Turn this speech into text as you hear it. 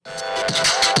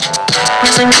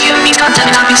Wrestling to you means content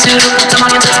and not be sued. Some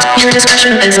audiences, your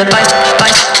discretion is advised.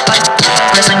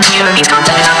 Wrestling to you means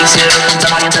content and not be sued.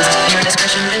 Some audiences, your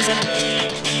discretion is advised.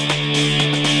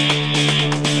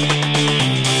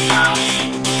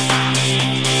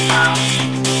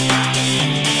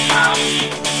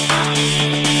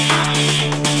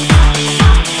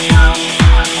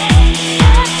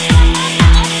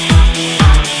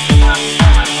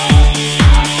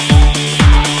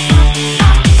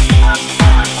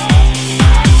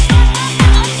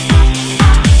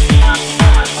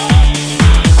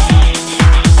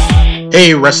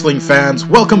 Hey wrestling fans,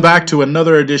 welcome back to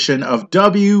another edition of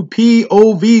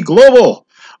WPOV Global.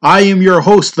 I am your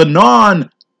host, the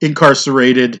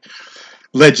non-incarcerated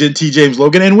legend T. James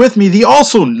Logan, and with me, the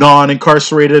also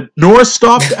non-incarcerated, nor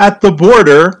stopped at the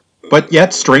border, but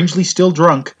yet strangely still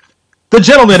drunk, the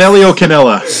gentleman, Elio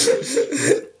Canella.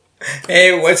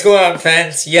 Hey, what's going on,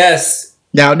 fans? Yes.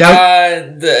 Now,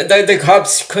 the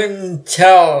cops couldn't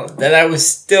tell that I was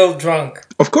still drunk.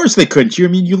 Of course they couldn't.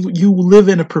 You live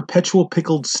in a perpetual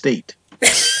pickled state.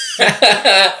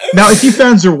 Now, if you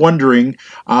fans are wondering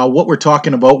what we're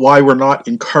talking about, why we're not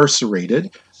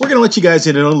incarcerated, we're going to let you guys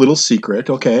in on a little secret,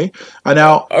 okay?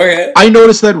 Okay. I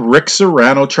noticed that Rick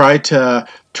Serrano tried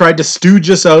to stooge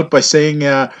us out by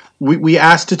saying we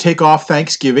asked to take off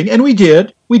Thanksgiving, and we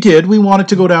did. We wanted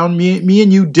to go down. Me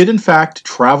and you did, in fact,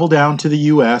 travel down to the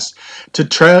U.S. to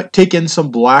take in some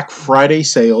Black Friday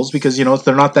sales because,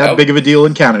 they're not that big of a deal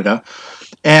in Canada.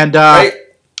 And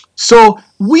so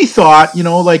we thought,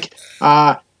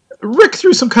 Rick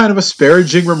threw some kind of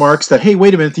asparaging remarks that, hey,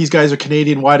 wait a minute, these guys are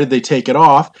Canadian. Why did they take it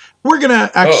off? We're going to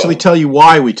actually tell you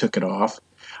why we took it off.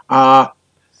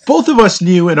 Both of us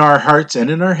knew in our hearts and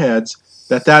in our heads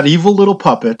that evil little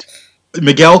puppet,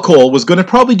 Miguel Cole, was going to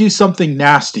probably do something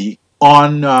nasty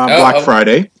on Black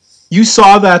Friday. You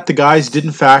saw that the guys did,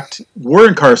 in fact, were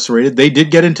incarcerated. They did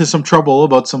get into some trouble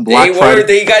about some Black Friday.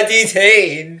 They got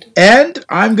detained. And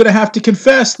I'm going to have to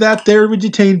confess that they were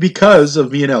detained because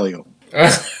of me and Elio.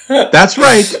 That's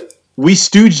right. We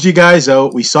stooged you guys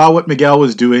out. We saw what Miguel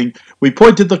was doing. We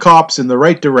pointed the cops in the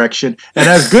right direction. And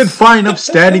as good, fine,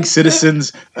 upstanding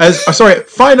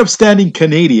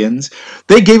Canadians,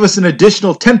 they gave us an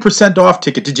additional 10% off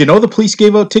ticket. Did you know the police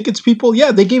gave out tickets, people?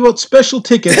 Yeah, they gave out special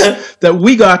tickets that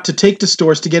we got to take to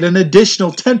stores to get an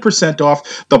additional 10%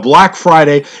 off the Black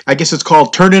Friday. I guess it's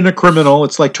called Turn In a Criminal.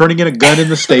 It's like turning in a gun in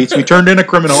the States. We turned in a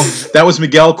criminal. That was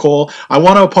Miguel Cole. I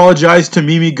want to apologize to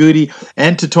Mimi Goody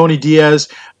and to Tony Diaz,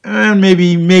 and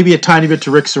maybe a tiny bit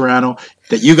to Rick Serrano,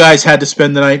 that you guys had to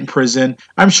spend the night in prison.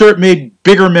 I'm sure it made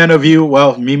bigger men of you.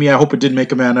 Well, Mimi, I hope it did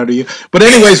make a man out of you. But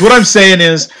anyways, what I'm saying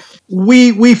is,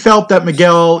 we felt that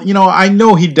Miguel, I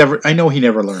know he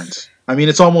never learns. I mean,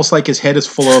 it's almost like his head is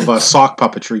full of sock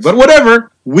puppetry. But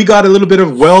whatever, we got a little bit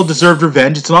of well-deserved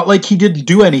revenge. It's not like he didn't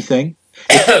do anything.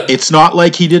 It's not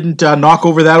like he didn't knock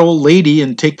over that old lady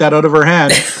and take that out of her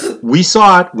hand. We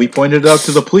saw it. We pointed it out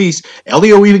to the police.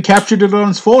 Elio even captured it on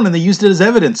his phone, and they used it as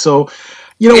evidence. So,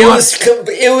 it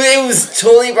was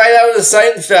totally right out of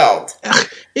Seinfeld.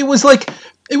 It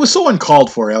was so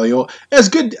uncalled for, Elio. As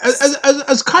good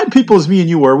as kind people as me and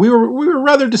you were, we were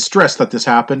rather distressed that this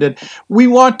happened, and we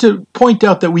want to point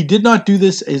out that we did not do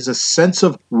this as a sense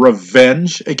of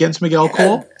revenge against Miguel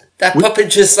Cole. That puppet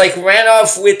just ran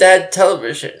off with that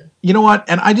television. You know what?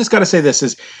 And I just got to say this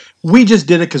is, we just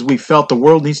did it because we felt the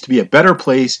world needs to be a better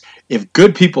place if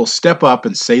good people step up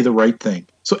and say the right thing.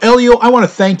 So, Elio, I want to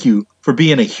thank you for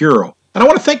being a hero. And I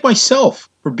want to thank myself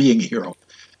for being a hero.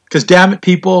 Because, damn it,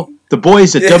 people, the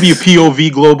boys at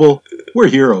WPOV Global, we're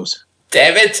heroes.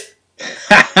 Damn it.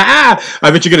 I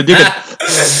bet you're going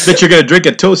to drink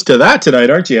a toast to that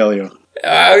tonight, aren't you, Elio?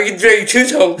 We can drink 2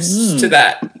 toasts to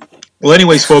that. Well,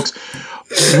 anyways, folks,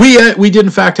 we did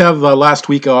in fact have last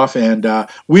week off, and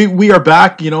we are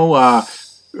back. We're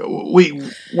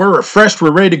refreshed,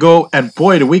 we're ready to go, and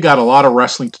boy, do we got a lot of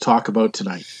wrestling to talk about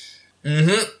tonight.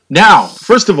 Mm-hmm. Now,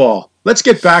 first of all, let's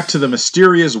get back to the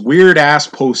mysterious, weird-ass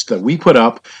post that we put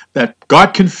up that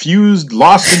got confused,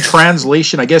 lost in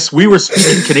translation. I guess we were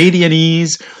speaking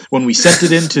Canadianese when we sent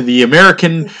it into the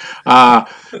American, to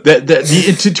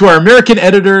our American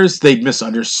editors. They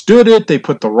misunderstood it. They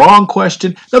put the wrong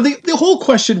question. Now, the whole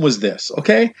question was this,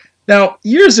 okay? Now,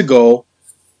 years ago,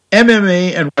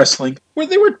 MMA and wrestling,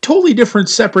 they were totally different,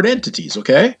 separate entities,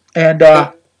 okay? And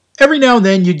every now and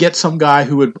then you'd get some guy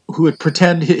who would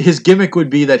pretend his gimmick would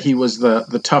be that he was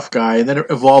the tough guy, and then it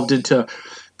evolved into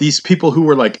these people who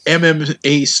were like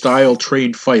MMA style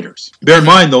trained fighters. Bear in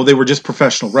mind, though, they were just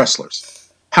professional wrestlers.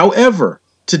 However,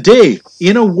 today,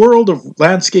 in a world of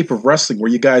landscape of wrestling where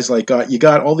you guys you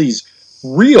got all these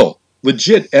real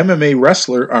legit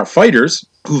MMA fighters,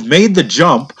 who've made the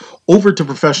jump over to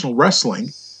professional wrestling.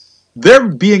 They're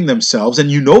being themselves, and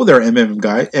you know they're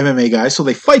MMA guys, so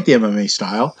they fight the MMA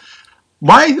style.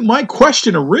 My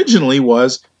question originally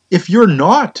was, if you're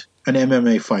not an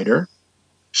MMA fighter,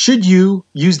 should you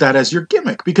use that as your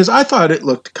gimmick? Because I thought it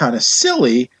looked kind of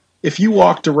silly if you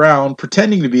walked around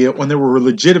pretending to be it when there were a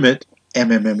legitimate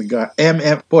MMA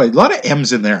guy. Boy, a lot of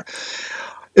M's in there.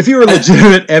 If you were a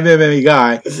legitimate MMA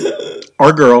guy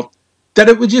or girl, that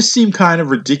it would just seem kind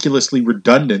of ridiculously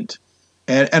redundant.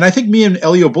 And I think me and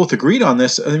Elio both agreed on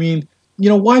this. I mean,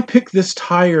 why pick this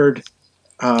tired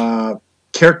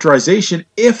characterization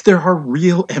if there are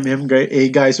real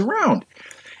MMA guys around?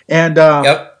 And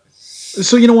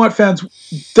so you know what, fans?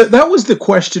 That was the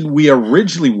question we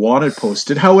originally wanted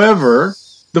posted. However,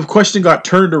 the question got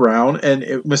turned around,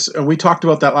 and we talked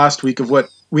about that last week of what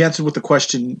we answered what the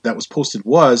question that was posted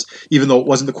was, even though it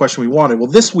wasn't the question we wanted. Well,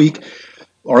 this week,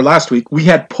 or last week, we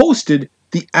had posted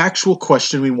the actual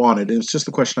question we wanted. It was just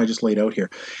the question I just laid out here.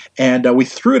 And we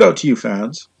threw it out to you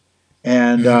fans.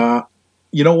 And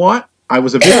you know what? I'm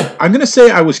going to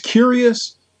say I was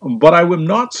curious, but I am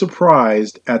not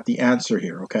surprised at the answer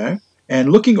here, okay?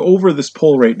 And looking over this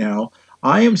poll right now,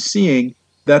 I am seeing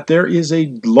that there is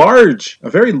a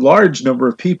very large number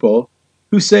of people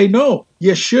who say, no,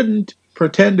 you shouldn't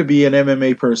pretend to be an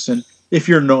MMA person if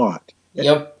you're not.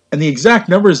 Yep. And the exact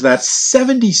number is that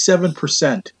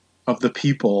 77% of the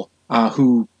people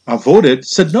who voted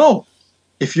said no.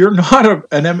 If you're not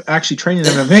actually training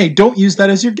in MMA, don't use that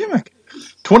as your gimmick.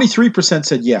 23%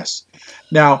 said yes.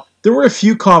 Now, there were a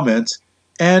few comments,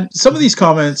 and some of these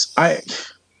comments,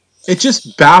 it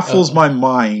just baffles my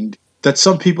mind that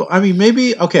some people, I mean,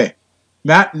 maybe, okay,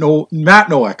 Matt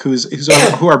Nowak, who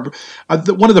are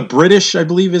one of the British, I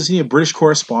believe, is he a British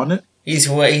correspondent? He's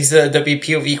the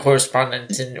WPOV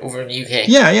correspondent over in the UK.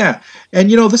 Yeah.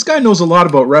 And, this guy knows a lot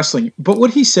about wrestling. But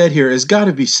what he said here has got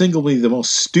to be singly the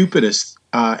most stupidest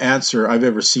answer I've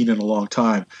ever seen in a long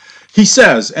time. He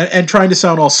says, and trying to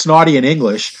sound all snotty in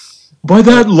English, by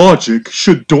that logic,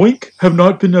 should Doink have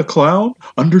not been a clown?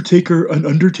 An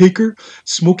Undertaker?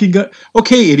 Smoking gun?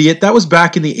 Okay, idiot, that was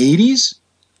back in the 80s?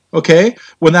 Okay?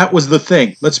 When that was the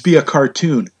thing. Let's be a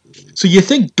cartoon. So you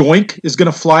think Doink is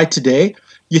going to fly today?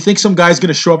 You think some guy's going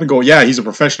to show up and go, yeah, he's a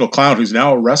professional clown who's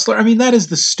now a wrestler? I mean, that is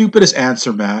the stupidest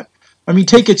answer, Matt. I mean,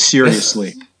 take it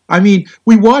seriously. I mean,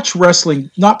 we watch wrestling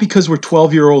not because we're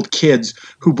 12-year-old kids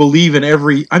who believe in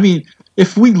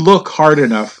if we look hard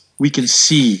enough, we can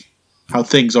see how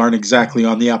things aren't exactly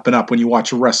on the up and up when you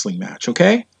watch a wrestling match,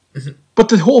 okay? Mm-hmm. But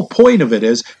the whole point of it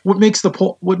is, what makes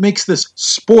this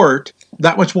sport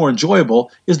that much more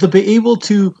enjoyable is to be able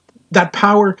to, that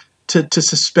power to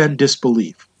suspend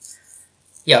disbelief.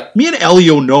 Yep. Me and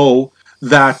Elio know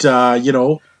that,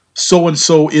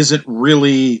 so-and-so isn't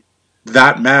really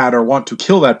that mad or want to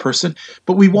kill that person,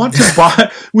 but we want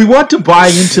to buy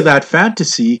into that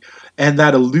fantasy and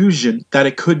that illusion that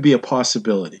it could be a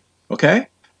possibility. Okay?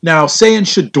 Now, saying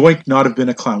should Doink not have been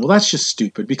a clown? Well, that's just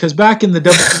stupid, because back in the old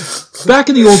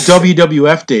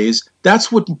WWF days,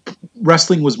 that's what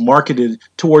wrestling was marketed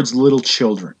towards little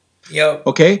children. Yep.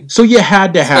 Okay? So you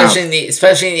had to have...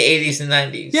 Especially in the 80s and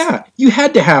 90s. Yeah. You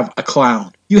had to have a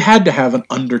clown. You had to have an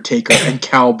Undertaker and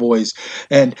cowboys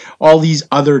and all these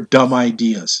other dumb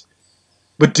ideas.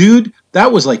 But, dude,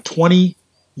 that was like 20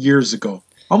 years ago.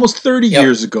 Almost 30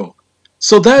 years ago.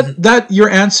 So that your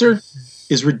answer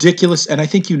is ridiculous, and I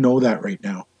think you know that right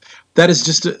now. That is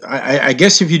just... I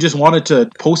guess if you just wanted to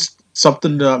post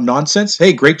something nonsense,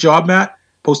 hey, great job, Matt.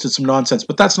 Posted some nonsense.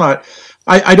 But that's not...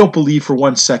 I don't believe for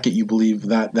 1 second you believe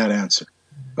that answer.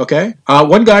 Okay?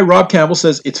 One guy, Rob Campbell,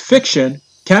 says, it's fiction.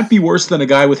 Can't be worse than a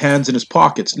guy with hands in his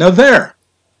pockets. Now that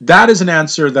is an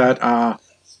answer that I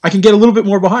can get a little bit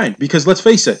more behind. Because let's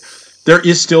face it, there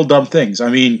is still dumb things. I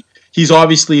mean, he's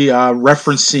obviously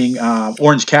referencing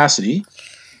Orange Cassidy,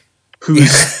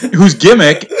 whose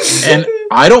gimmick, and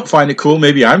I don't find it cool,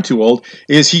 maybe I'm too old,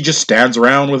 is he just stands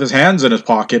around with his hands in his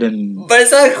pocket and... But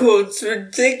it's not cool, it's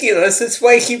ridiculous. That's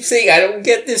why I keep saying I don't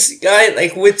get this guy,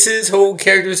 like, what's his whole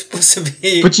character supposed to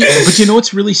be? But you know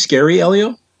what's really scary,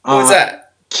 Elio? What's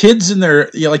that? Kids in their,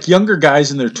 younger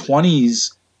guys in their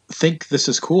 20s think this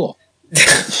is cool.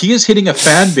 He is hitting a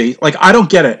fan base. Like, I don't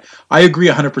get it. I agree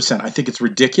 100%. I think it's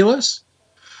ridiculous.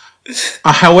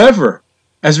 However,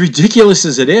 as ridiculous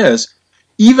as it is,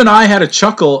 even I had a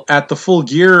chuckle at the Full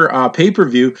Gear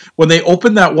pay-per-view when they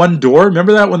opened that one door.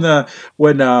 Remember that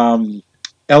when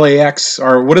LAX,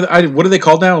 or what are they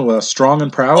called now? Strong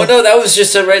and Proud? Oh no, that was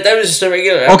just a regular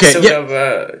episode of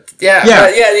I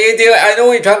know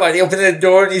what you're talking about. They open the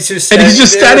door and he's just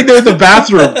standing there at the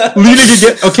bathroom leaning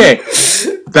against. Okay,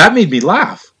 that made me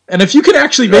laugh. And if you can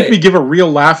actually make Right. me give a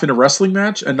real laugh in a wrestling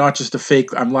match and not just a fake,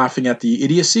 I'm laughing at the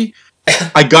idiocy,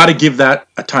 I got to give that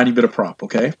a tiny bit of prop,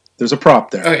 okay? There's a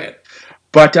prop there. Okay.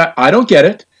 But I don't get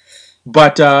it.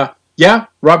 But yeah,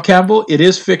 Rob Campbell, it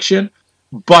is fiction.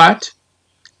 But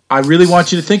I really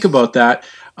want you to think about that.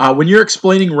 When you're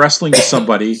explaining wrestling to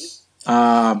somebody,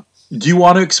 do you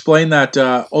want to explain that,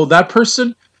 that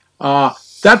person, they're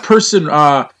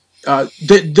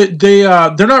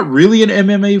not really an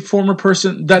MMA former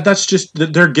person. That's just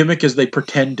their gimmick is they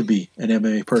pretend to be an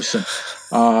MMA person.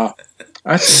 I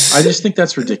just think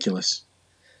that's ridiculous.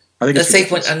 I think That's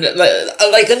it's like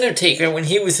ridiculous. like Undertaker when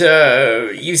he was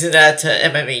using that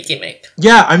MMA gimmick.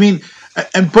 Yeah, I mean,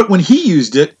 but when he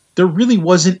used it, there really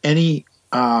wasn't any.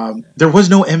 There was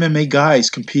no MMA guys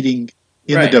competing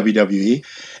in Right. the WWE,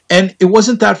 and it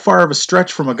wasn't that far of a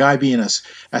stretch from a guy being as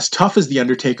tough as the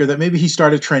Undertaker that maybe he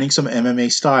started training some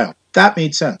MMA style. That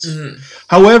made sense.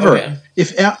 However, Okay.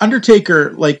 if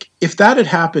Undertaker, like, if that had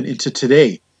happened into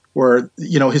today, where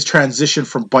his transition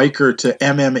from biker to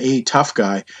MMA tough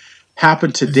guy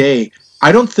happened today,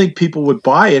 I don't think people would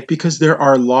buy it because there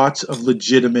are lots of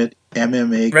legitimate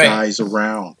MMA Right. guys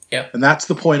around. Yeah. And that's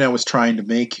the point I was trying to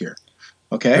make here.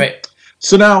 Okay? Right.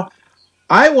 So now,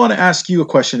 I want to ask you a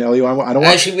question, Elio. I don't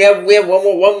want... Actually, we have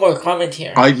one more comment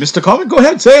here. I missed a comment? Go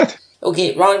ahead, say it.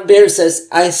 Okay, Ron Bear says,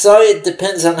 I saw it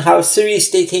depends on how serious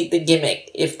they take the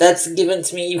gimmick. If that's given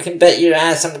to me, you can bet your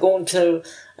ass I'm going to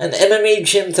an MMA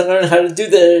gym to learn how to do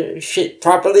the shit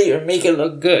properly or make it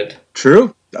look good.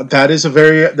 True. That's a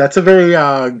very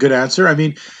good answer. I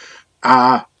mean,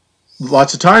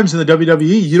 lots of times in the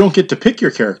WWE, you don't get to pick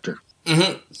your character.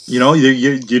 Mm-hmm.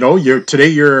 You're today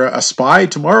you're a spy,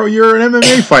 tomorrow you're an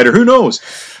MMA fighter. Who knows?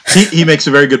 He makes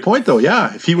a very good point though.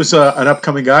 Yeah, if he was an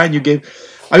upcoming guy and you gave,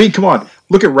 I mean, come on,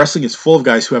 look at wrestling. It's full of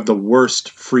guys who have the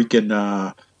worst freaking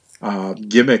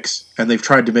gimmicks, and they've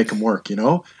tried to make them work.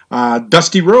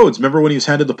 Dusty Rhodes. Remember when he was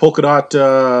handed the polka dot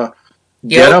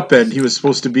get up, and he was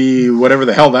supposed to be whatever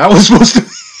the hell that was supposed to be.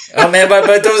 Oh man,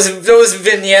 but those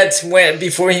vignettes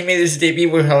before he made his debut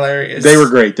were hilarious. They were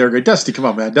great. Dusty, come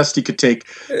on, man. Dusty could take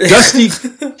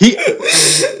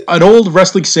an old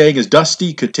wrestling saying is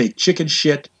Dusty could take chicken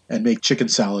shit and make chicken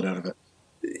salad out of it.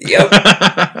 Yep.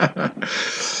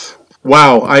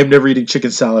 Wow, I'm never eating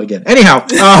chicken salad again. Anyhow,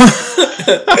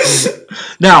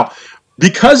 now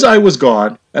because I was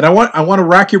gone, and I want to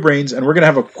rack your brains, and we're gonna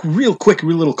have a real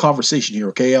little conversation here,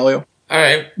 okay, Elio? All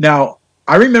right. Now,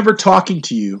 I remember talking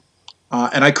to you,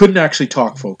 and I couldn't actually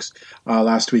talk, folks,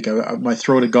 last week. My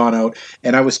throat had gone out,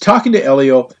 and I was talking to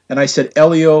Elio, and I said,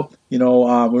 Elio, we're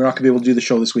not going to be able to do the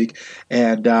show this week.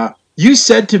 And you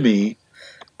said to me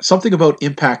something about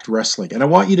Impact Wrestling, and I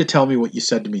want you to tell me what you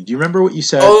said to me. Do you remember what you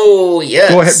said? Oh,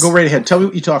 yes. Go ahead, go right ahead. Tell me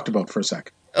what you talked about for a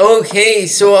sec. Okay,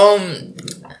 so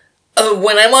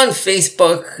when I'm on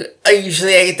Facebook, I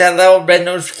get that little red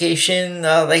notification,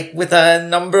 like with a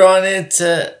number on it,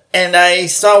 and I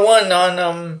saw one on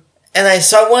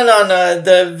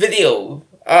the video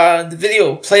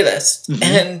playlist,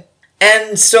 Mm-hmm.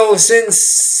 and so since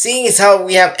seeing as how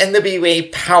we have NWA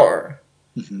Power,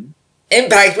 Mm-hmm.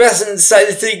 Impact Wrestling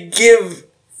decided to give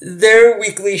their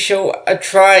weekly show a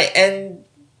try and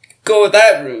go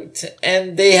that route,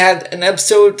 and they had an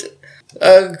episode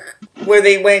where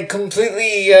they went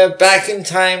completely back in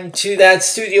time to that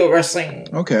studio wrestling.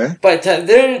 Okay. But I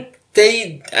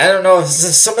don't know,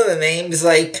 some of the names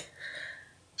that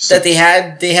they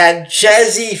had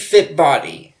Jazzy Fit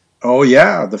Body. Oh,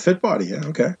 yeah, the fit body. Yeah,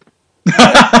 okay.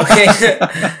 Okay.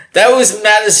 That was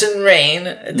Madison Rain.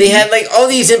 They had all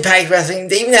these Impact Wrestling.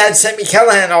 They even had Sami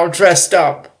Callihan all dressed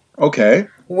up. Okay.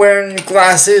 Wearing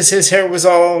glasses, his hair was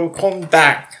all combed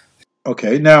back.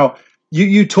 Okay. Now,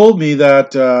 you told me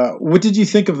that. What did you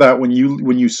think of that when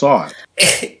you saw it?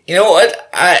 You know what?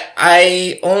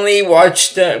 I only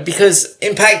watched because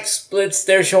Impact splits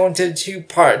their show into two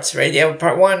parts, right? They have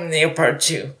part 1 and they have part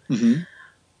 2. Mm-hmm.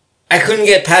 I couldn't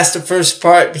get past the first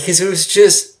part because it was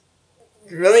just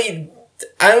really,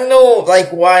 I don't know,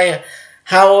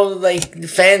 how the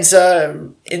fans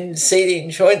say they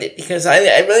enjoyed it, because I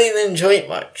really didn't enjoy it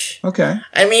much. Okay.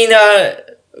 I mean,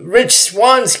 Rich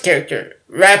Swan's character,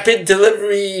 Rapid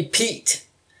Delivery Pete.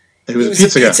 He He was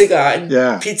was a pizza guy. guy.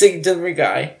 Yeah. Pizza delivery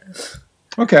guy.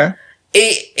 Okay.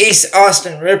 Ace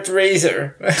Austin, Rip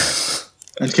Razor.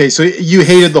 Okay, so you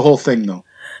hated the whole thing, though.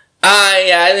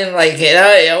 Yeah, I didn't like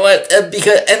it.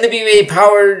 Because NWA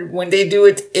Power, when they do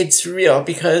it, it's real,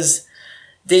 because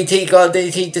they take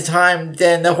the time,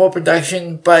 then the whole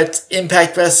production. But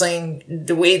Impact Wrestling,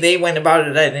 the way they went about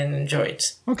it, I didn't enjoy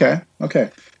it. Okay.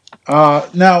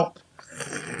 Now,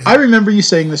 I remember you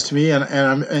saying this to me, and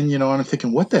I'm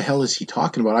thinking, what the hell is he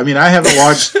talking about? I mean, I haven't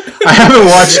watched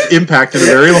Impact in a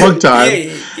very long time.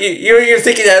 You're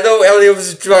thinking that Elliot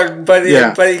was drunk, but he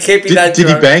can't be that drunk. Did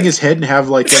he bang his head and have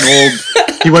like an old?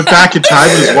 He went back in time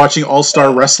and was watching All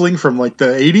Star Wrestling from like the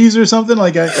 80s or something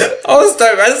like that. All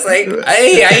Star Wrestling.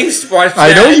 I used to watch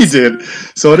that. I know you did.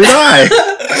 So did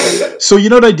I. So you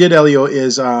know what I did, Elio,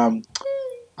 is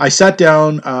I sat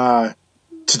down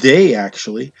today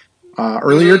actually.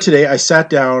 Earlier today, I sat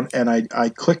down and I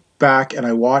clicked back and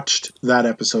I watched that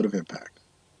episode of Impact.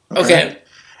 Okay.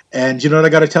 And you know what I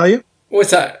got to tell you?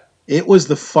 What's that? It was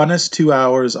the funnest 2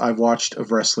 hours I've watched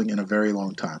of wrestling in a very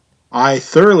long time. I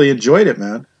thoroughly enjoyed it,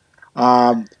 man.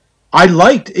 I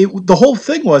liked it. The whole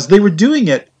thing was they were doing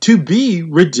it to be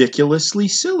ridiculously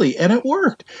silly, and it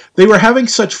worked. They were having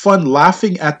such fun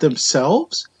laughing at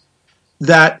themselves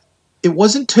that it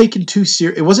wasn't taken too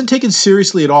serious. It wasn't taken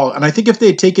seriously at all. And I think if they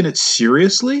had taken it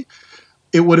seriously,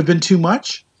 it would have been too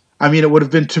much. I mean, it would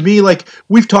have been, to me, like,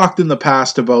 we've talked in the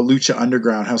past about Lucha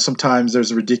Underground, how sometimes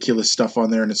there's ridiculous stuff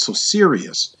on there and it's so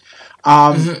serious.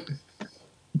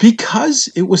 Because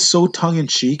it was so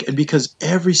tongue-in-cheek and because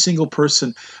every single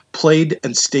person played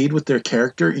and stayed with their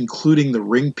character, including the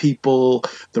ring people,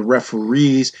 the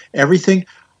referees, everything,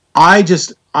 I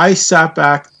sat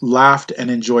back, laughed,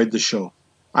 and enjoyed the show.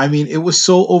 I mean, it was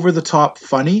so over the top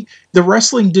funny. The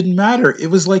wrestling didn't matter. It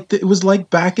was like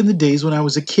back in the days when I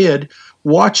was a kid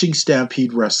watching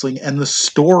Stampede Wrestling, and the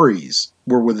stories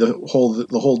were with the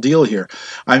whole deal here.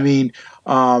 I mean,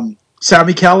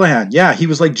 Sami Callihan, yeah, he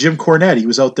was like Jim Cornette. He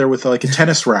was out there with like a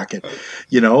tennis racket,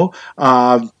 you know.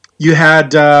 You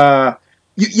had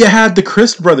you had the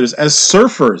Christ brothers as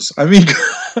surfers.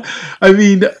 I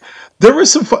mean. There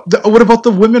was some fun. What about the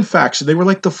women faction? They were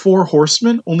like the Four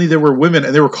Horsemen, only they were women,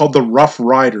 and they were called the Rough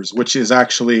Riders, which is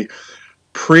actually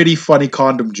pretty funny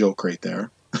condom joke right there.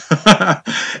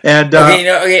 And okay.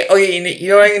 You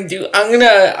know what I'm gonna do? I'm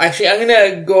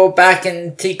gonna go back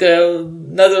and take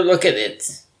another look at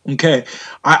it. Okay,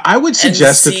 I would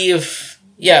suggest and see if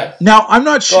yeah. Now I'm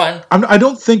not sure. Go on. I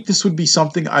don't think this would be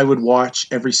something I would watch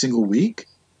every single week.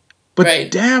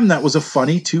 But damn, that was a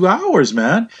funny 2 hours,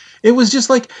 man. It was just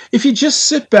like, if you just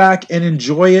sit back and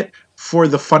enjoy it for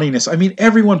the funniness. I mean,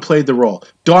 everyone played the role.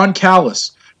 Don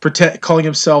Callis, calling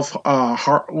himself,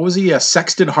 what was he?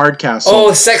 Sexton Hardcastle.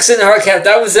 Oh, Sexton Hardcastle.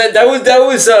 That was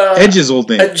Edge's old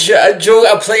name. A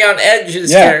play on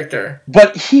Edge's character.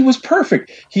 But he was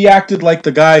perfect. He acted like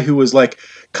the guy who was like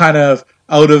kind of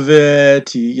out of it.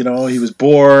 He was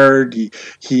bored. He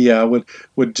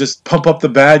would just pump up the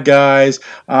bad guys.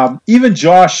 Even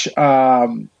Josh,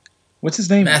 what's his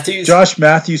name? Matthews. Josh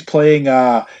Matthews playing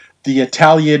the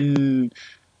Italian.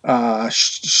 I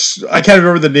can't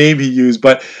remember the name he used,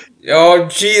 but oh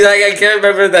geez, I can't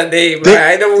remember that name.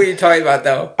 I know what you're talking about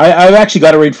though. I've actually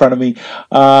got it right in front of me.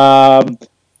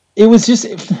 It was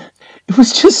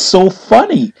just so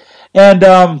funny,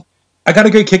 and I got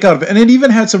a great kick out of it. And it even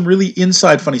had some really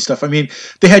inside funny stuff. I mean,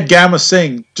 they had Gamma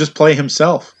Singh just play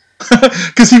himself.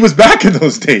 Because he was back in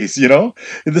those days, you know?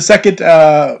 In the second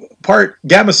part,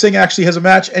 Gamma Singh actually has a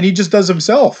match, and he just does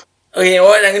himself. Okay, you know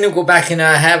what? I'm going to go back and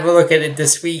have a look at it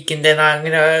this week, and then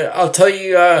I'll tell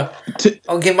you,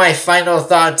 I'll give my final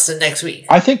thoughts next week.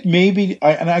 I think maybe,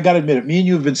 and I got to admit it, me and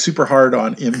you have been super hard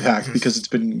on Impact because it's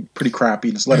been pretty crappy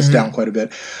and it's let us down quite a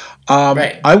bit.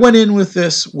 Right. I went in with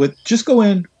this go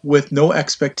in with no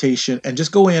expectation and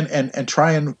just go in and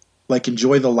try and like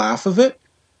enjoy the laugh of it.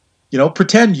 You know,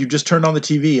 pretend you just turned on the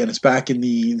TV and it's back in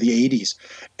the 80s.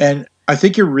 And I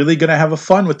think you're really going to have a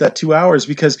fun with that 2 hours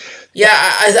because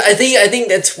I think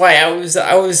that's why I was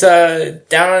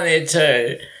down on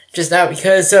it just now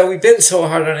because we've been so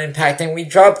hard on Impact and we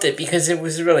dropped it because it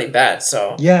was really bad.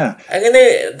 So yeah,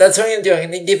 that's what I'm gonna do.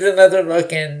 I'm gonna give it another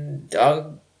look and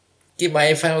I'll give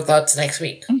my final thoughts next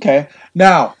week. Okay.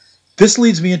 Now, this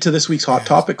leads me into this week's hot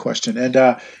topic question, and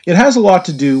it has a lot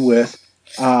to do with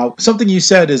something you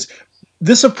said is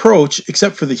this approach,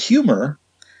 except for the humor,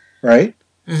 right?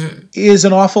 Mm-hmm. Is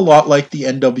an awful lot like the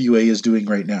NWA is doing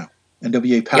right now.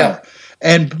 NWA Power. Yeah.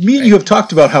 And me and you have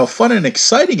talked about how fun and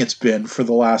exciting it's been for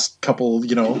the last couple,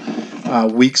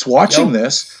 weeks watching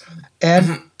this.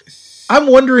 And I'm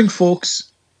wondering,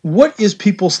 folks, what is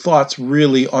people's thoughts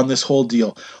really on this whole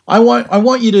deal? I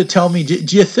want you to tell me,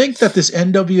 do you think that this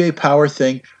NWA Power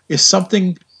thing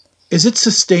is it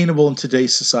sustainable in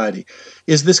today's society?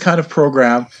 Is this kind of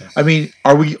program, I mean,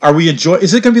 are we enjoying,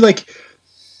 is it going to be like,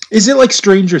 is it like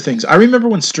Stranger Things? I remember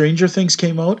when Stranger Things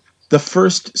came out, the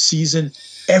first season,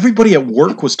 everybody at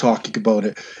work was talking about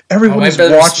it. Everyone was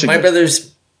watching it. My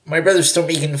brother's My brother's still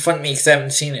making fun of me because I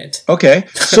haven't seen it. Okay,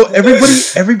 so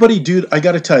everybody, dude, I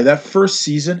got to tell you, that first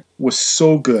season was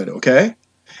so good. Okay,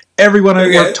 everyone at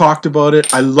work talked about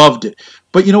it. I loved it.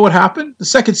 But you know what happened? The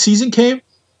second season came,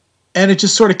 and it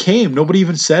just sort of came. Nobody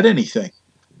even said anything.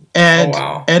 And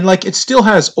and like it still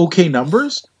has okay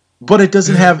numbers, but it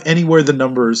doesn't have anywhere the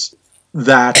numbers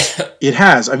that it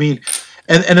has. I mean,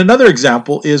 and another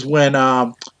example is when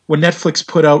Netflix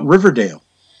put out Riverdale.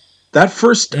 That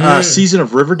first season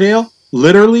of Riverdale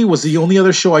literally was the only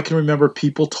other show I can remember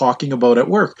people talking about at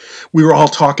work. We were all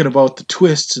talking about the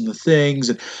twists and the things,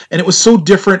 and it was so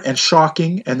different and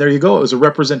shocking. And there you go. It was a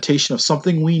representation of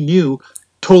something we knew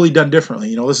totally done differently.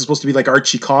 You know, this is supposed to be like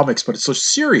Archie comics, but it's so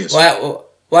serious. Well,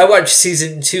 I watched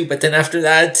season 2, but then after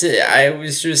that, I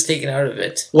was just taken out of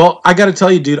it. Well, I got to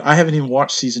tell you, dude, I haven't even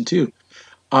watched season 2.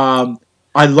 I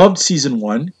loved season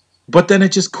 1, but then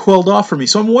it just quelled off for me.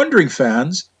 So I'm wondering,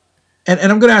 fans, and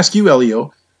I'm going to ask you,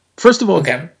 Elio, first of all,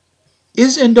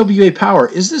 is NWA Power,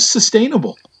 is this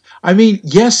sustainable? I mean,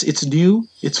 yes, it's new,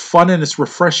 it's fun, and it's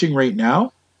refreshing right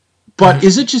now, but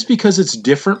is it just because it's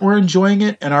different we're enjoying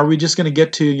it? And are we just going to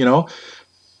get to,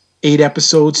 8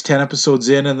 episodes, 10 episodes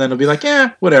in, and then it'll be like,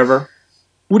 whatever.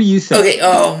 What do you think? Okay,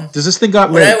 does this thing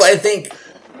got legs? What I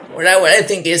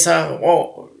think is,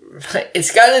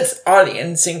 it's got its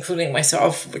audience, including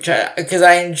myself, because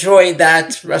I enjoy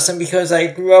that wrestling because I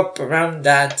grew up around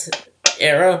that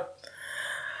era.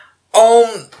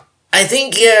 I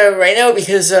think right now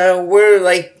because we're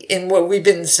like in what we've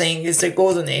been saying is the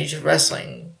golden age of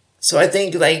wrestling, so I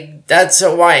think like that's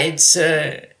why it's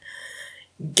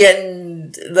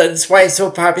that's why it's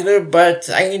so popular. But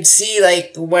I can see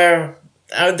like where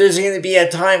there's going to be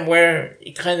a time where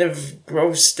it kind of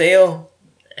grows stale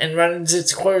and runs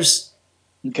its course.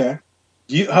 Okay.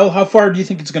 How far do you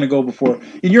think it's going to go before,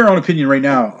 in your own opinion right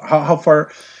now, how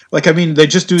far, like, I mean, they're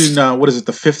just doing, what is it,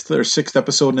 the 5th or 6th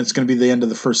episode, and it's going to be the end of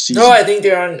the first season? No, I think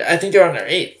they're on their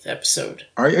 8th episode.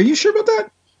 Are you sure about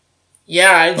that?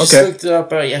 Yeah, I just looked it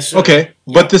up yesterday. Okay,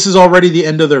 but this is already the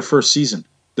end of their first season.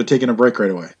 They're taking a break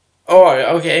right away.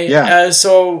 Oh, okay. Yeah.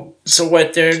 So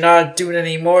what? They're not doing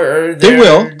any more? Or they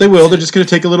will. They're just going to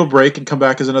take a little break and come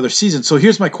back as another season. So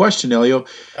here's my question, Elio.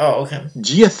 Oh, okay.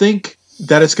 Do you think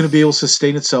that it's going to be able to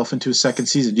sustain itself into a second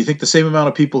season? Do you think the same amount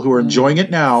of people who are enjoying it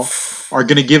now are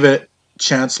going to give it a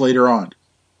chance later on?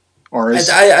 Or is...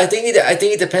 I think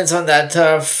it depends on that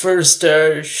first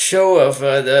show of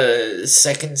the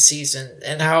second season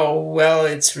and how well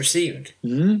it's received.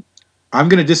 Mm-hmm. I'm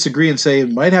going to disagree and say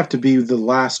it might have to be the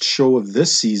last show of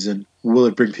this season. Will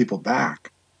it bring people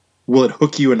back? Will it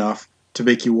hook you enough to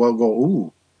make you go,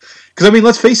 ooh? Because, I mean,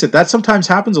 let's face it, that sometimes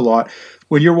happens a lot.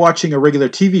 When you're watching a regular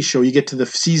TV show, you get to the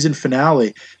season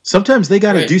finale. Sometimes they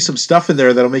got to do some stuff in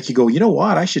there that'll make you go, you know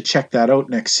what? I should check that out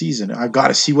next season. I've got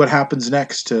to see what happens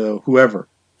next to whoever.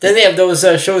 Then they have those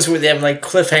shows where they have, like,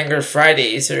 Cliffhanger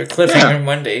Fridays or Cliffhanger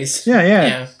Mondays.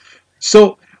 Yeah.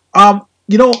 So,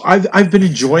 I've been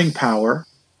enjoying Power,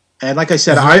 and like I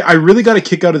said, I really got a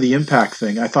kick out of the Impact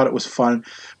thing. I thought it was fun,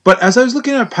 but as I was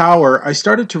looking at Power, I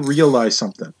started to realize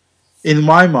something in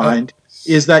my mind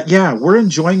is that we're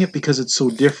enjoying it because it's so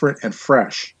different and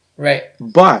fresh. Right.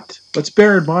 But let's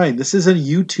bear in mind this is a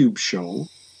YouTube show.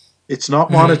 It's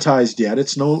not monetized yet.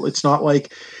 It's not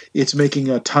like it's making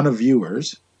a ton of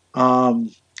viewers.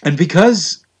 And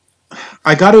because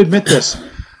I got to admit this.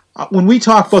 When we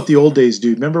talk about the old days,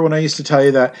 dude, remember when I used to tell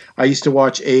you that I used to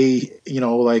watch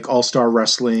like All-Star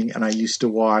Wrestling, and I used to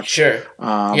watch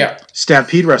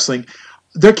Stampede Wrestling.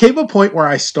 There came a point where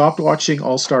I stopped watching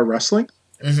All-Star Wrestling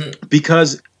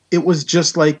because it was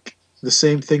just like the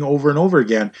same thing over and over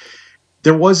again.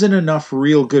 There wasn't enough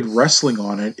real good wrestling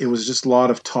on it. It was just a lot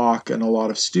of talk and a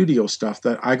lot of studio stuff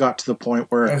that I got to the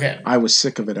point where I was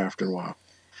sick of it after a while.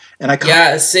 And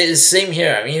same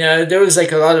here. I mean, there was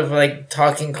like a lot of like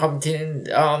talking, commentating.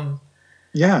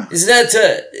 Isn't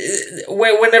that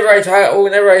whenever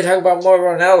I talk about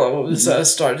Mauro Ranallo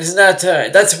start? Isn't that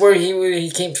that's where he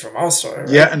came from? Also, right?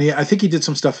 Yeah, and I think he did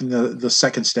some stuff in the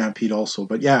second Stampede also.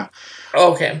 But yeah.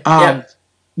 Okay.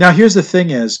 Now here's the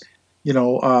thing: is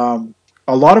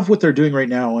a lot of what they're doing right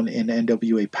now in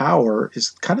NWA Power is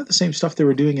kind of the same stuff they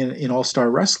were doing in All-Star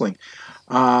Wrestling.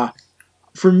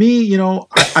 For me,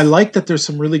 I like that there's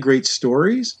some really great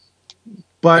stories,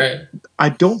 but I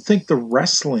don't think the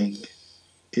wrestling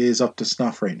is up to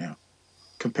snuff right now.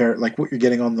 Compare like what you're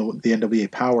getting on the NWA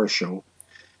Power show.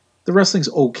 The wrestling's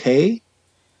okay,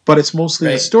 but it's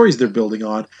mostly the stories they're building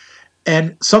on.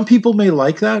 And some people may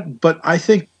like that, but I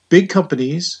think big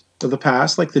companies of the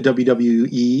past, like the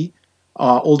WWE,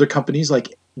 older companies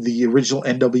like the original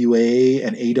NWA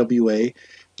and AWA,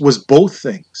 was both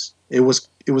things. It was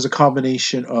it was a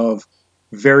combination of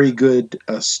very good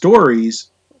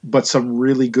stories, but some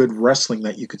really good wrestling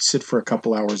that you could sit for a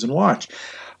couple hours and watch.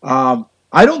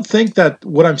 I don't think that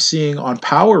what I'm seeing on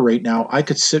Power right now, I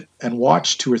could sit and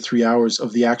watch 2 or 3 hours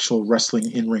of the actual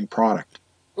wrestling in-ring product.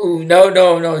 Ooh, no.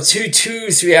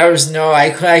 3 hours, no. I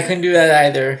couldn't do that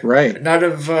either. Right. Not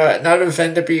of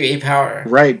NWA Power.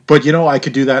 Right. But, I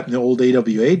could do that in the old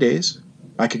AWA days.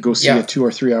 I could go see a 2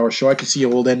 or 3 hour show. I could see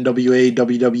old NWA,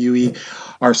 WWE,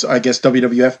 or I guess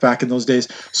WWF back in those days.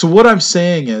 So what I'm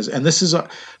saying is, and this is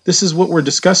what we're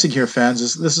discussing here,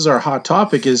 fans. This is our hot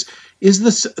topic. Is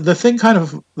this the thing? Kind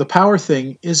of the Power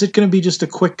thing? Is it going to be just a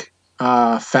quick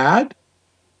fad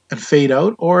and fade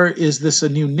out, or is this a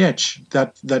new niche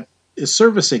that is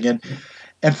servicing?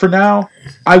 And for now,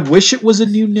 I wish it was a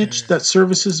new niche that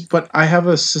services, but I have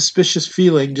a suspicious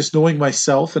feeling, just knowing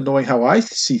myself and knowing how I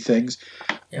see things,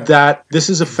 that this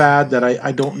is a fad that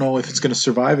I don't know if it's going to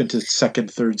survive into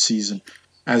second, third season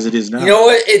as it is now. You know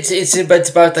what? It's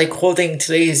about like holding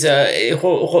today's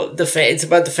it's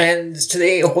about the fans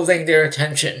today holding their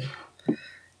attention.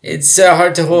 It's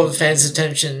hard to hold fans'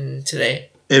 attention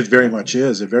today. It very much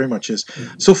is. It very much is.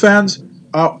 So fans,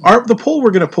 the poll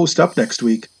we're going to post up next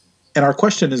week. And our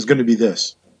question is going to be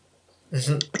this.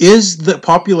 Mm-hmm. Is the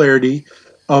popularity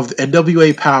of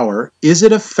NWA Power, is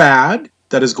it a fad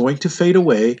that is going to fade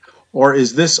away, or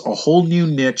is this a whole new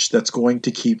niche that's going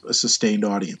to keep a sustained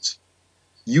audience?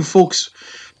 You folks,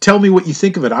 tell me what you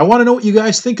think of it. I want to know what you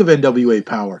guys think of NWA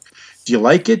Power. Do you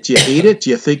like it? Do you hate it? Do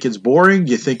you think it's boring?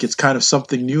 Do you think it's kind of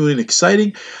something new and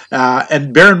exciting?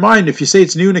 And bear in mind, if you say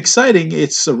it's new and exciting,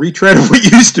 it's a retread of what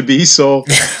used to be. So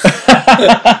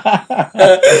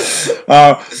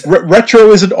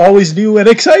retro isn't always new and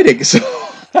exciting. So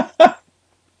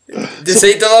this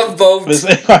ain't the Love Boat.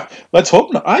 Let's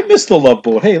hope not. I miss the Love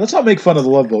Boat. Hey, let's not make fun of the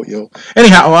Love Boat, yo.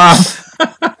 Anyhow,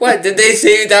 what did they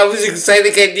say that was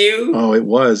exciting and new? Oh, it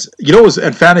was. It was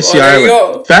at Fantasy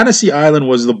Island. Fantasy Island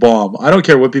was the bomb. I don't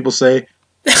care what people say.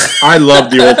 I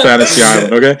love the old Fantasy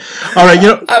Island. Okay, all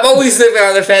right. I've always lived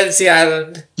on the Fantasy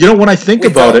Island. When I think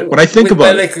about it,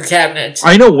 liquor cabinet.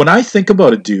 I know when I think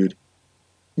about it, dude.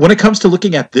 When it comes to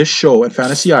looking at this show at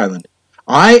Fantasy Island,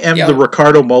 I am the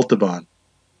Ricardo Montalban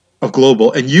of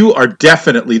Global, and you are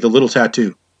definitely the Little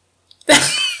Tattoo.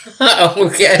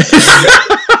 Okay.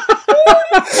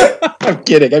 I'm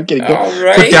kidding. All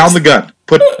right. Put down the gun.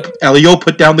 Elio,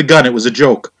 put down the gun. It was a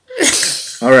joke.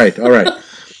 All right.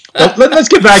 Let's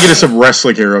get back into some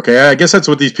wrestling here, okay? I guess that's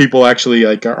what these people actually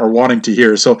are wanting to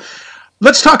hear. So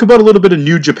let's talk about a little bit of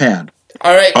New Japan.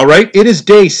 All right. It is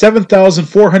day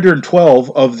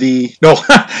 7,412 of the... No,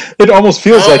 it almost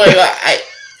feels like... Oh, my God.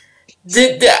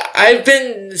 I've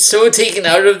been so taken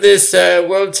out of this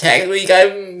World Tag League.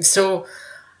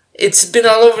 It's been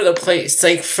all over the place.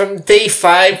 Like, from day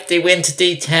 5, they went to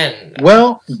day 10.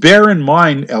 Well, bear in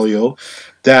mind, Elio,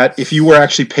 that if you were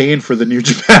actually paying for the New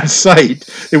Japan site,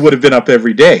 it would have been up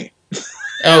every day.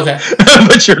 Okay.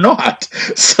 But you're not.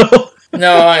 So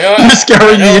no, I know. You're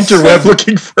scouring the interweb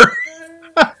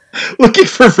looking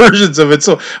for versions of it.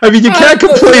 So, I mean, you can't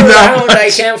complain that much.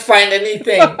 I can't find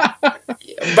anything.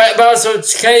 but also,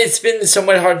 it's been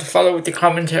somewhat hard to follow with the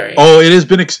commentary. Oh, it has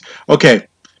been... Okay.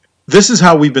 This is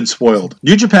how we've been spoiled.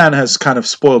 New Japan has kind of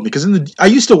spoiled me because I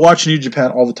used to watch New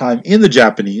Japan all the time in the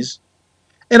Japanese,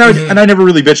 and I never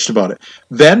really bitched about it.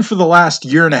 Then for the last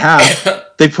year and a half,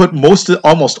 they put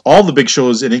almost all the big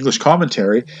shows in English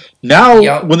commentary.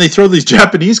 Now, when they throw these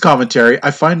Japanese commentary,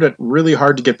 I find it really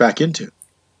hard to get back into.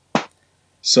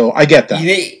 So I get that.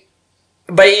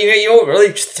 But you know what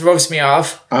really throws me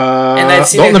off?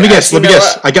 Let me guess.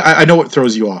 I know what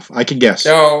throws you off. I can guess.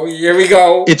 Oh, here we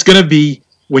go. It's going to be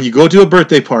when you go to a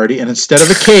birthday party and instead of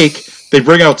a cake, they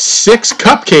bring out 6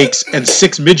 cupcakes and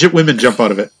 6 midget women jump out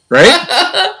of it, right?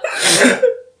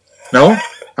 No?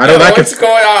 I know what's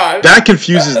going on? That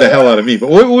confuses the hell out of me. But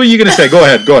what were you going to say? Go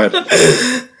ahead.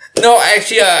 No,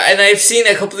 actually, and I've seen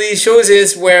a couple of these shows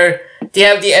where they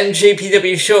have the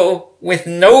NJPW show with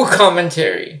no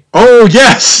commentary. Oh,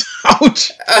 yes!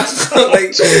 Ouch!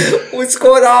 What's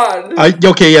going on?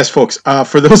 Okay, yes, folks.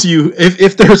 For those of you,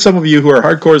 if there are some of you who are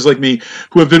hardcores like me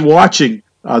who have been watching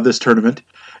this tournament,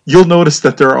 you'll notice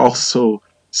that there are also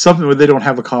some where they don't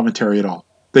have a commentary at all.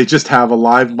 They just have a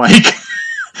live mic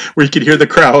where you can hear the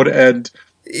crowd, and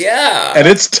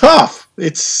it's tough.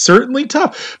 It's certainly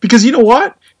tough because you know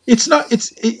what?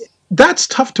 That's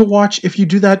tough to watch if you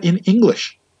do that in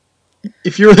English.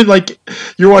 If you're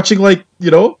you're watching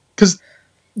because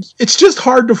it's just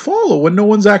hard to follow when no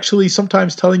one's actually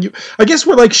sometimes telling you. I guess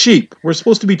we're like sheep. We're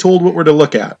supposed to be told what we're to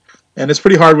look at. And it's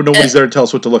pretty hard when nobody's there to tell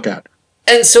us what to look at.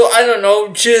 And so, I don't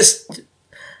know, just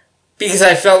because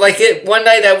I felt like it. One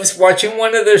night I was watching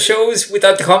one of their shows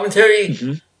without the commentary.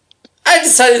 Mm-hmm. I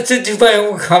decided to do my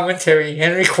own commentary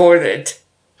and record it.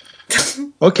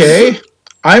 Okay.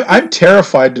 I'm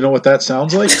terrified to know what that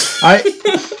sounds like.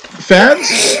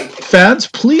 Fans,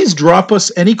 please drop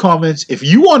us any comments if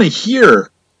you want to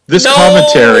hear this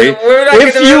commentary.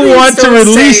 If you want to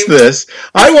release this,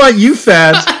 I want you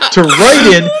fans to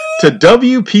write in to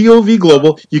WPOV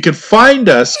Global. You can find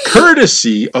us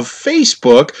courtesy of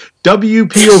Facebook,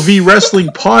 WPOV Wrestling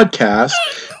Podcast.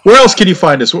 Where else can you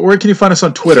find us? Where can you find us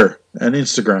on Twitter and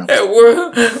Instagram?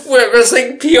 We're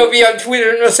Wrestling POV on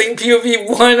Twitter and Wrestling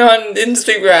POV1 on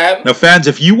Instagram. Now, fans,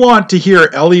 if you want to hear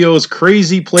Elio's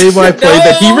crazy play-by-play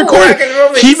that he recorded,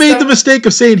 he made the mistake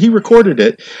of saying he recorded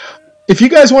it. If you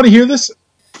guys want to hear this,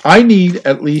 I need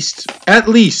at least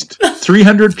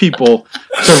 300 people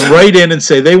to write in and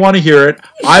say they want to hear it.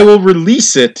 I will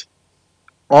release it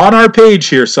on our page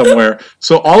here somewhere,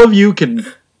 so all of you can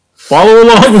follow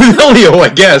along with Elio, I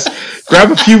guess.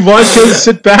 Grab a few vodkas,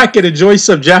 sit back, and enjoy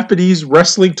some Japanese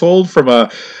wrestling told from a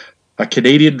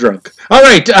Canadian drunk. All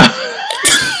right.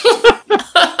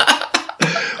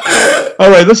 All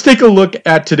right, let's take a look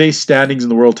at today's standings in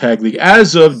the World Tag League.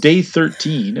 As of day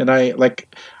 13, and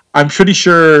I'm pretty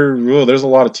sure there's a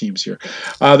lot of teams here.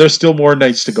 There's still more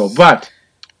nights to go. But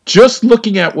just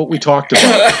looking at what we talked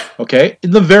about, okay,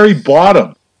 in the very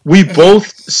bottom, we both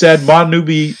said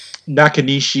Manubi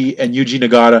Nakanishi and Yuji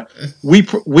Nagata.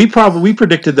 We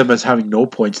predicted them as having no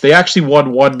points. They actually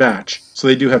won one match, so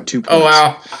they do have 2 points. Oh,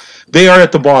 wow. They are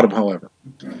at the bottom, however.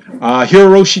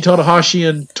 Hiroshi Tanahashi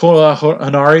and Toa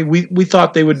Hanari, we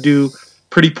thought they would do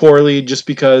pretty poorly just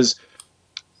because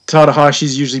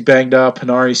Tanahashi's usually banged up,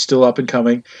 Hanari's still up and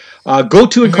coming.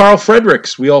 Goto and Carl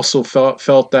Fredericks, we also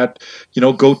felt that,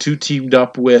 Goto teamed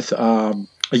up with a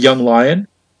Young Lion,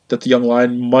 that the Young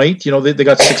Lion might, they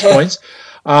got 6 points.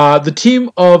 The team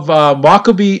of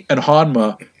Maccabi and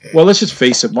Hanma, well, let's just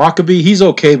face it, Maccabi, he's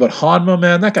okay, but Hanma,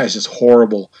 man, that guy's just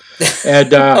horrible.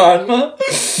 And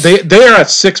they are at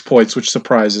 6 points, which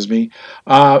surprises me.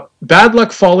 Bad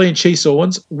Luck Fale and Chase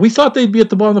Owens, we thought they'd be at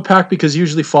the bottom of the pack because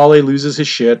usually Fale loses his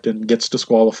shit and gets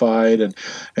disqualified and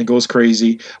goes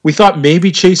crazy. We thought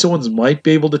maybe Chase Owens might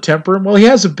be able to temper him. Well, he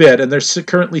has a bit, and they're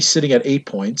currently sitting at 8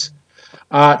 points.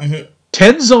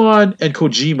 Tenzan and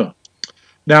Kojima.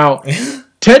 Now,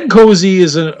 Tenkozy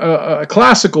is a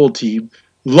classical team.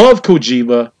 Love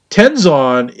Kojima.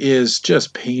 Tenzan is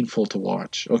just painful to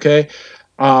watch, okay?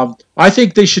 I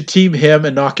think they should team him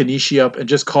and Nakanishi up and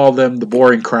just call them the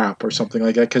boring crap or something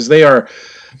like that because they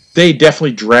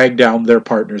definitely drag down their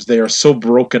partners. They are so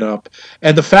broken up.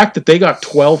 And the fact that they got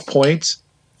 12 points,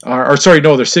 they're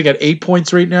sitting at 8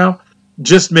 points right now,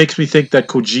 just makes me think that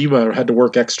Kojima had to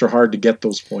work extra hard to get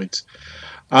those points.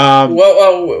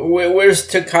 Where's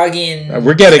Takagi and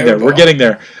we're getting there. We're getting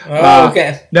there. Oh,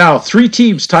 okay. Now, 3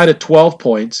 teams tied at 12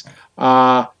 points.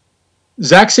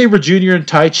 Zack Sabre Jr. and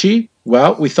Taichi.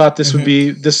 Well, we thought this would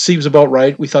be. This seems about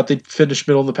right. We thought they'd finish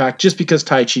middle of the pack just because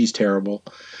Taichi's terrible.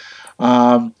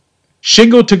 Shingo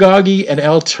Takagi and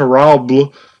El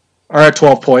Terrible are at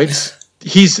 12 points.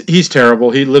 He's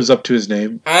terrible. He lives up to his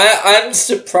name. I'm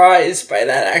surprised by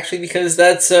that actually because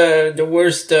that's the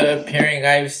worst pairing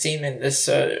I've seen in this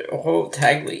whole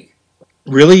tag league.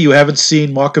 Really, you haven't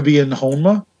seen Maccabi and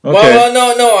Honma? Okay.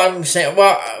 Well, no, I'm saying.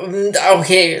 Well,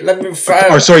 okay, let me.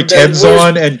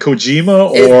 Tenzan and Kojima,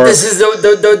 or this is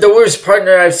the worst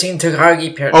partner I've seen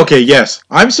Takagi pair. Okay, yes,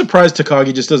 I'm surprised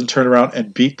Takagi just doesn't turn around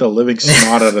and beat the living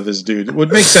snot out of this dude. It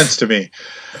would make sense to me.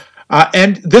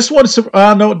 And this one,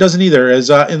 no, it doesn't either.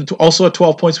 Also at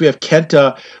 12 points, we have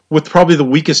Kenta with probably the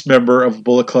weakest member of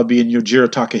Bullet Club being Yujiro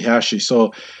Takahashi.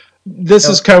 So this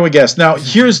is kind of a guess. Now,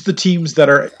 here's the teams that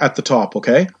are at the top,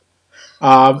 okay?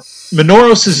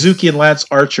 Minoru Suzuki and Lance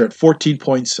Archer at 14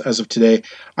 points as of today.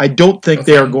 I don't think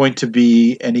they are going to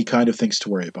be any kind of things to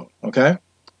worry about, okay?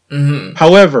 Mm-hmm.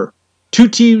 However, 2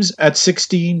 teams at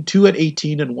 16, 2 at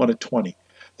 18, and 1 at 20.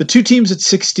 The 2 teams at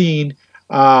 16...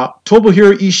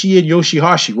 Tomohiro Ishii and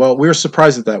Yoshihashi. Well, we were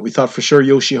surprised at that. We thought for sure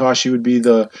Yoshihashi would be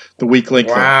the weak link.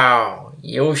 Wow,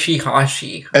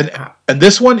 Yoshihashi. And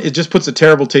this one, it just puts a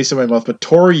terrible taste in my mouth. But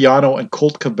Toru Yano and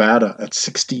Colt Cabana at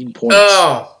 16 points.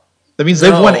 Oh, that means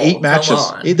they've won 8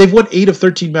 matches. They've won 8 of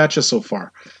 13 matches so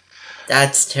far.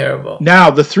 That's terrible.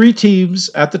 Now, the 3 teams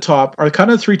at the top are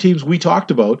kind of the 3 teams we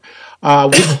talked about.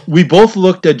 We both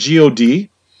looked at GOD,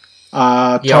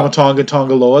 Tamatonga,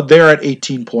 Tongaloa. They're at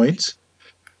 18 points.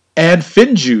 And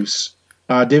FinJuice,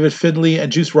 David Finley and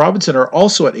Juice Robinson are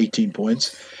also at 18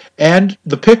 points. And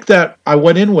the pick that I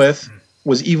went in with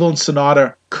was Evil and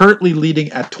Sonata, currently leading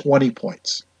at 20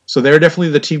 points. So they're definitely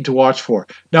the team to watch for.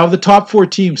 Now, the top 4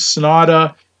 teams,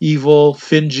 Sonata, Evil,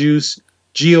 FinJuice,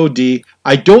 God.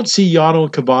 I don't see Yano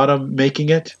and Cabana making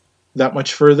it that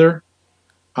much further.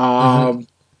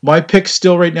 My pick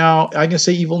still right now, I'm going to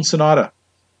say Evil and Sonata.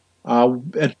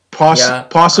 And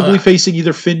possibly facing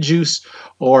either FinJuice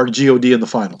or God in the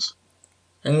finals.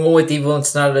 I'm going with Evil and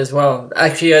Sonata as well.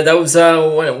 Actually, that was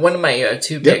one of my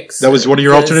two picks. That was one of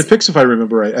your alternate picks, if I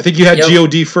remember right. I think you had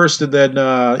God first and then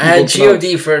I had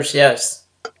God first, yes.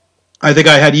 I think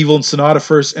I had Evil and Sonata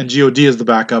first and God as the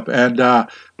backup. And,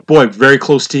 boy, very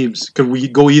close teams. Could we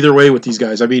go either way with these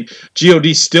guys? I mean, God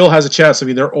still has a chance. I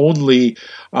mean, they're only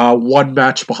one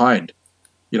match behind.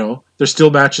 You know, there's still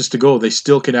matches to go. They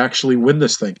still can actually win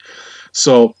this thing.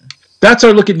 So that's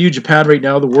our look at New Japan right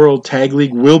now. The World Tag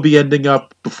League will be ending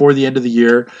up before the end of the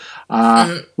year.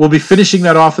 We'll be finishing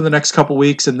that off in the next couple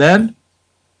weeks. And then,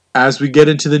 as we get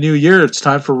into the new year, it's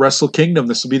time for Wrestle Kingdom.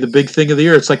 This will be the big thing of the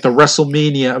year. It's like the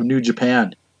WrestleMania of New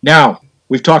Japan. Now,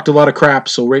 we've talked a lot of crap,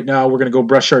 so right now we're going to go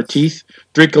brush our teeth,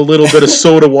 drink a little bit of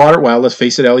soda water. Well, let's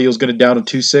face it, Elio's going to down a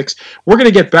 2-6. We're going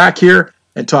to get back here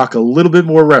and talk a little bit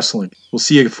more wrestling. We'll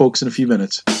see you folks in a few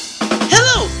minutes.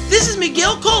 Hello, this is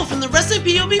Miguel Cole from the Wrestling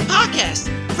POV podcast.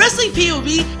 Wrestling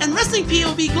POV and Wrestling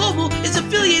POV Global is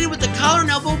affiliated with the Collar and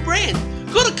Elbow brand.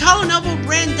 Go to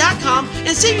collarandelbowbrand.com and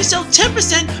save yourself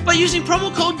 10% by using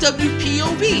promo code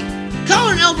WPOV.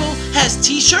 Collar and Elbow has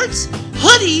t-shirts,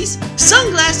 hoodies,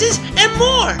 sunglasses, and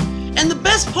more. And the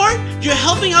best part, you're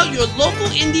helping out your local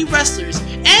indie wrestlers.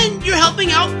 And you're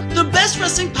helping out the best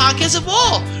wrestling podcast of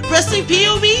all, Wrestling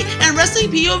POV and Wrestling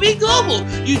POV Global.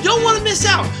 You don't want to miss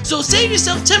out, so save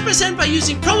yourself 10% by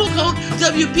using promo code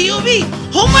WPOV.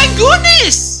 Oh my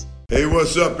goodness! Hey,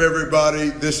 what's up, everybody?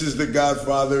 This is The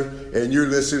Godfather, and you're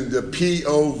listening to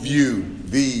PO View.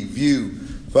 The View.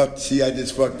 Fuck, see, I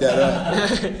just fucked that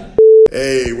up.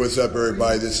 Hey, what's up,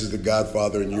 everybody? This is The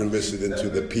Godfather, and you're listening to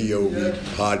the POV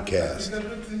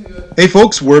podcast. Hey,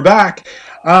 folks, we're back.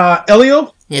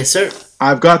 Elio? Yes, sir.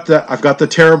 I've got the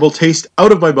terrible taste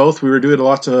out of my mouth. We were doing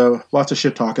lots of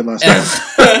shit talking last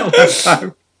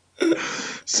time.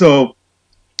 So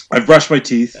I've brushed my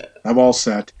teeth. I'm all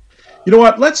set. You know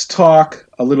what? Let's talk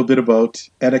a little bit about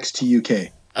NXT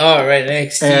UK. All right,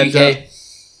 NXT UK.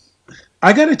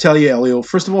 I got to tell you, Elio,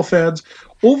 first of all, fans,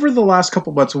 over the last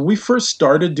couple months, when we first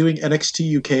started doing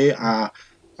NXT UK,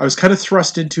 I was kind of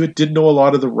thrust into it, didn't know a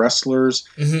lot of the wrestlers.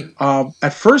 Mm-hmm.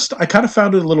 At first, I kind of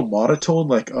found it a little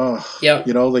monotone,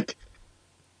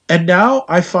 and now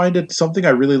I find it something I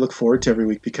really look forward to every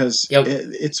week because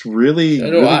it's really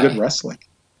good wrestling.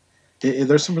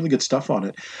 There's some really good stuff on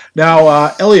it.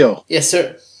 Now, Elio. Yes,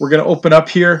 sir. We're going to open up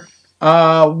here.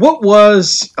 What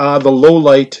was the low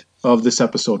light of this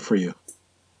episode for you?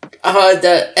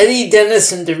 The Eddie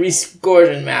Dennis and the Reese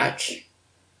Gordon match.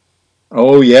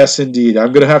 Oh, yes, indeed.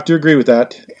 I'm going to have to agree with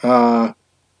that. Boy,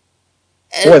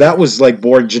 that was like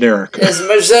boring generic. As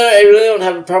much as I really don't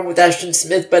have a problem with Ashton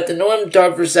Smith, but the Noam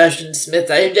Dar versus Ashton Smith,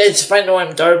 I just find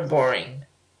Noam Dar boring.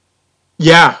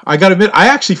 Yeah, I got to admit, I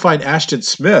actually find Ashton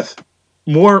Smith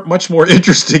much more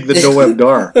interesting than Noam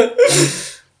Dar.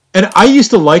 And I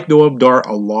used to like Noam Dar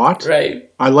a lot. Right.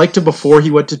 I liked him before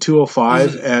he went to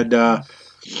 205, and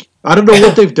I don't know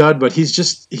what they've done, but he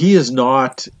is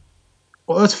not...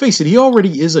 Well, let's face it, he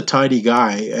already is a tiny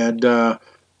guy, and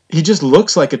he just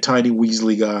looks like a tiny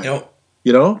Weasley guy. Yep.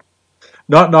 You know?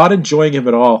 Not enjoying him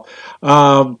at all.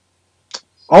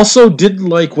 Also, didn't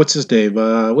like, what's his name?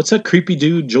 What's that creepy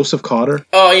dude, Joseph Cotter?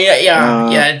 Oh, yeah.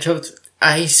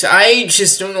 I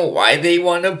just don't know why they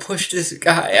want to push this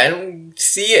guy. I don't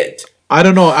see it. I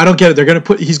don't know. I don't get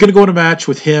it. He's going to go in a match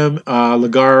with him,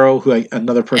 Ligaro,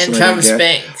 another person. And Travis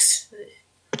Banks.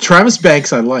 Travis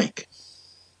Banks, I like.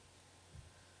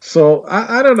 So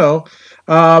I don't know.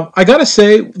 I gotta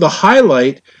say the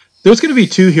highlight. There's going to be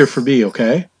two here for me.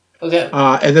 Okay. Okay.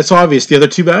 And that's obvious. The other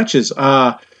two matches.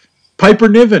 Piper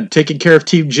Niven taking care of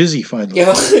Team Jizzy finally.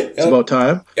 Yep. It's about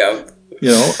time. Yep. You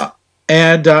know.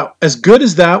 And as good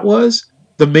as that was,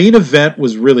 the main event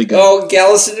was really good. Oh,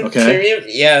 Gallus and Imperium?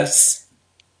 Yes.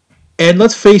 And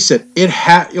let's face it,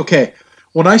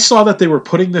 when I saw that they were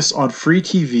putting this on free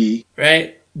TV,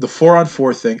 right, the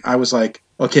 4-on-4 thing, I was like,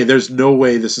 okay, there's no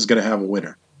way this is going to have a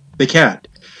winner. They can't.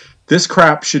 This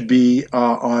crap should be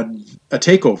on a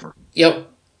takeover. Yep.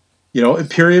 You know,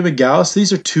 Imperium and Gallus,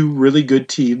 these are two really good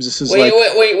teams. This is wait,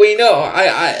 no.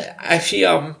 I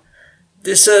actually,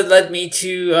 this led me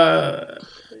to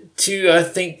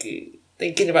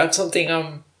thinking about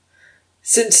something.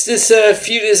 Since this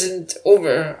feud isn't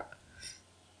over,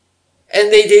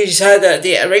 and they just had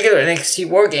the regular NXT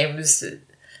War Games.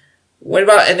 What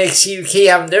about NXT UK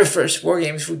having their first War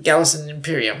Games with Gallus and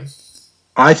Imperium?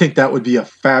 I think that would be a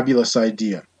fabulous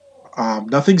idea.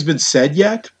 Nothing's been said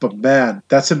yet, but man,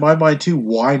 that's in my mind too.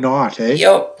 Why not, hey?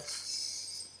 Yep.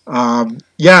 And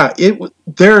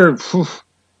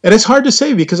it's hard to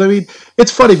say because, I mean,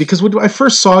 it's funny because when I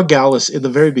first saw Gallus in the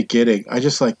very beginning, I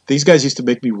just these guys used to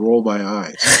make me roll my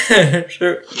eyes.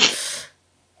 Sure.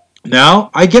 Now,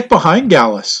 I get behind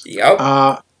Gallus.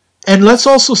 Yep. And let's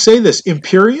also say this,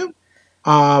 Imperium,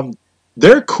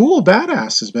 they're cool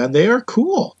badasses, man. They are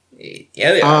cool.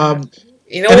 Yeah, they are.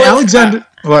 You know and what? Alexander,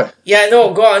 what? Yeah,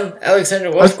 no, go on.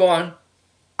 Alexander Wolf, go on.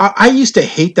 I used to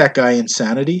hate that guy,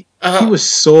 Insanity. He was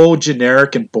so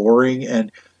generic and boring,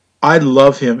 and I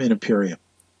love him in Imperium.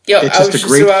 Yeah, it's just a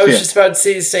great fit. I was just about to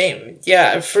say the same.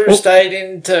 Yeah, at first I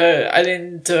didn't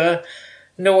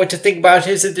know what to think about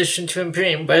his addition to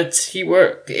Imperium, but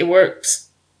it works.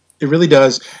 It really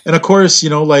does. And of course,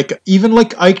 even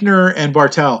Eichner and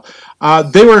Bartel,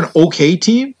 they were an okay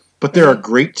team, but they're a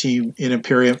great team in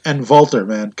Imperium. And Walter,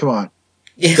 man, come on.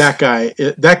 Yeah.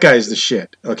 That guy is the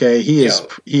shit. Okay, he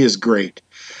is great.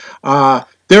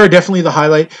 They're definitely the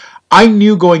highlight. I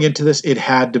knew going into this it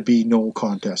had to be no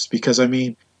contest because I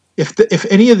mean, if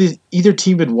any of either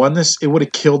team had won this, it would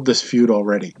have killed this feud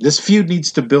already. This feud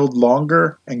needs to build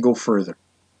longer and go further.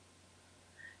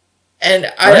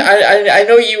 And I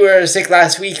know you were sick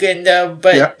last weekend,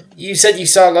 but you said you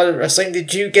saw a lot of wrestling.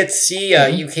 Did you get to see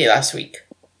UK last week?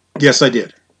 Yes, I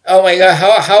did. Oh my god,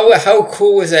 how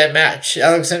cool was that match?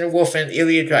 Alexander Wolf and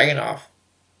Ilya Dragunov.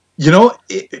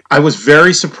 I was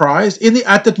very surprised.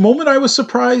 At the moment, I was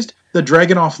surprised that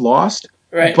Dragunov lost.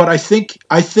 Right. But I think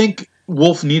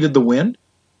Wolf needed the win.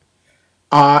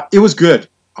 It was good.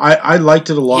 I liked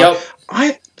it a lot.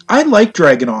 Yep. I like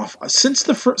Dragunov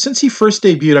since he first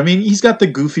debuted. I mean, he's got the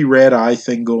goofy red eye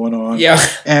thing going on. Yeah.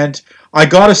 And I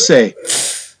gotta say,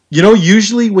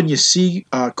 usually when you see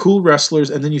cool wrestlers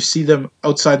and then you see them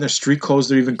outside in their street clothes,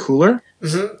 they're even cooler.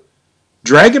 Mm-hmm.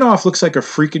 Dragunov looks like a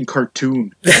freaking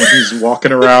cartoon when he's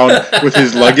walking around with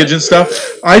his luggage and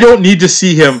stuff. I don't need to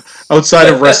see him outside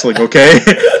of wrestling, okay?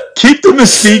 Keep the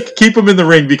mystique, keep him in the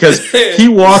ring because he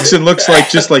walks and looks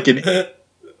like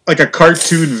a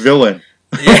cartoon villain.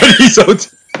 Yeah. When he's out,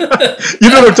 you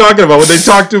know what I'm talking about. When they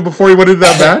talked to him before he went into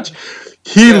that match,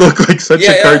 he looked like such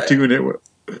a cartoon.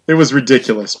 It was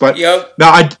ridiculous. But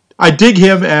now I dig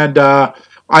him, and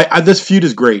this feud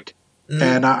is great.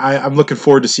 And I'm looking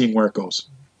forward to seeing where it goes.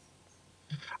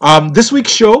 This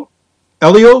week's show,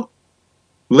 Elio,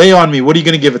 lay on me. What are you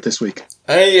going to give it this week?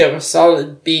 I have a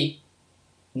solid B.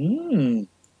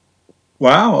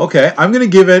 Wow, okay. I'm going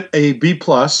to give it a B+.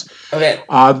 Okay.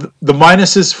 The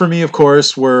minuses for me, of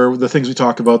course, were the things we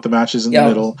talked about, the matches in the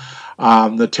middle,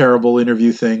 the terrible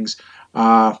interview things.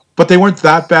 But they weren't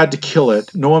that bad to kill it.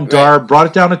 Noam Dar brought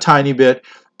it down a tiny bit,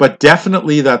 but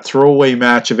definitely that throwaway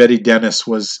match of Eddie Dennis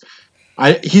was...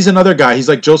 he's another guy. He's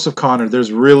like Joseph Connor.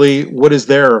 There's really... What is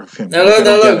there of him?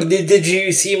 No. Did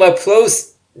you see him up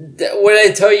close? What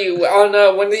I tell you, on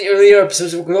one of the earlier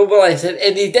episodes of Global, I said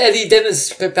Eddie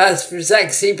Dennis could pass for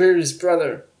Zack Saber's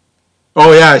brother.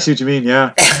 Oh, yeah, I see what you mean,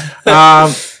 yeah.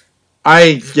 I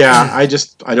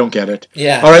don't get it.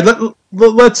 Yeah. All right,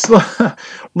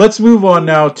 let's move on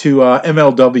now to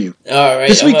MLW. All right,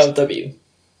 MLW.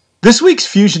 This week's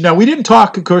Fusion, now we didn't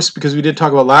talk, of course, because we didn't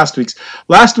talk about last week's.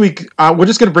 Last week, we're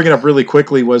just going to bring it up really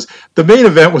quickly, was the main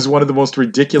event was one of the most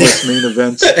ridiculous main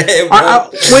events.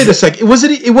 Wait a second.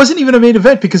 It wasn't even a main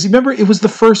event, because remember, it was the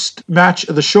first match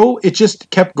of the show. It just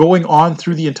kept going on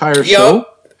through the entire show.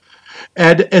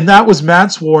 And that was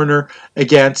Mance Warner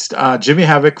against Jimmy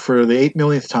Havoc for the 8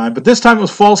 millionth time. But this time it was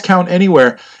Falls Count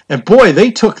Anywhere. And boy, they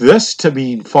took this to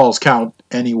mean Falls Count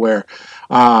Anywhere.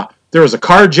 There was a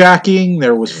carjacking,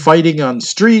 there was fighting on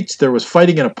streets, there was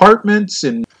fighting in apartments,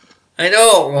 and I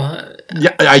know.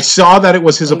 Yeah, I saw that it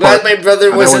was his apartment. Glad my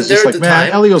brother wasn't there at the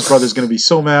time. Elio's brother's going to be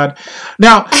so mad.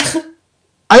 Now,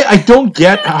 I don't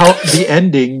get how the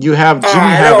ending, you have Jimmy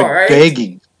Havoc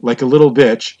begging like a little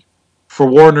bitch for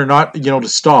Warner not, to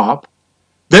stop.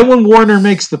 Then when Warner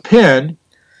makes the pin,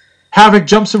 Havoc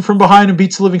jumps him from behind and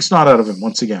beats the living snot out of him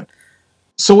once again.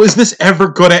 So is this ever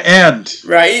going to end?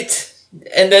 Right.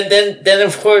 And then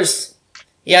of course,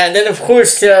 we get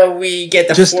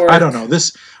the fourth. I don't know.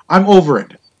 I'm over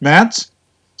it. Mance,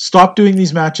 stop doing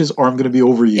these matches or I'm going to be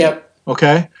over you. Yep.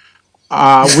 Okay?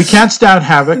 We can't stand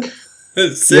Havoc.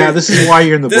 Yeah, this is why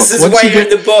you're in the book. This is why you're in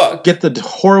the book. Get the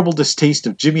horrible distaste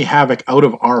of Jimmy Havoc out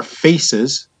of our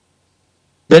faces.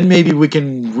 Then maybe we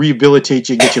can rehabilitate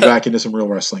you and get you back into some real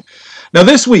wrestling. Now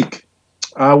this week,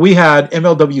 we had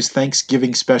MLW's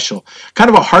Thanksgiving special. Kind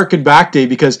of a harken back day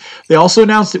because they also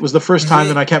announced it was the first time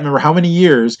in I can't remember how many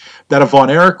years that a Von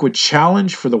Erich would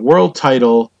challenge for the world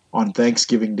title on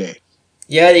Thanksgiving Day.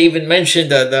 Yeah, they even mentioned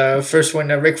the first one,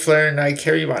 Ric Flair and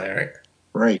Kerry Von Erich.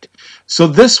 Right. So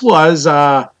this was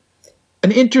an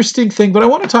interesting thing, but I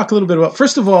want to talk a little bit about.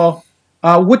 First of all,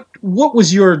 what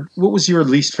was your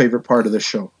least favorite part of the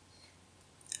show?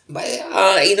 But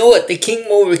you know what? The King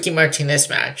Mo Ricky Martinez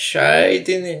match, I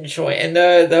didn't enjoy, and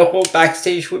the whole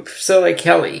backstage with Priscilla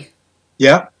Kelly.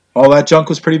 Yeah, all that junk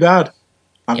was pretty bad.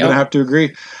 I'm Yep. gonna have to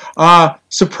agree.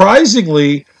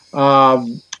 Surprisingly,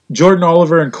 Jordan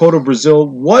Oliver and Cotto Brazil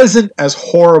wasn't as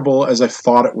horrible as I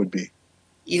thought it would be.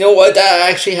 You know what? I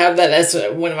actually have that as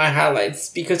one of my highlights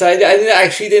because I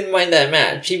actually didn't mind that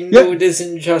match, even Yep. though it is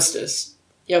injustice.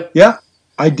 Yep. Yeah,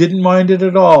 I didn't mind it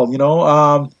at all.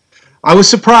 I was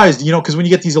surprised, because when you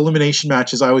get these elimination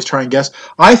matches, I always try and guess.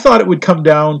 I thought it would come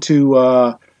down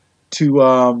to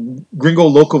Gringo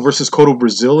Loco versus Cotto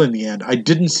Brazil in the end. I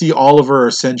didn't see Oliver or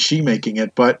Senshi making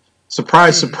it, but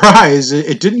surprise, surprise,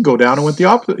 it didn't go down. It went the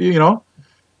opposite,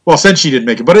 Well, Senshi didn't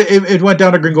make it, but it went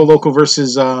down to Gringo Loco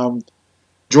versus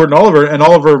Jordan Oliver, and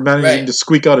Oliver managing to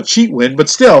squeak out a cheat win, but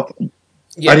still,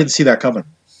 I didn't see that coming.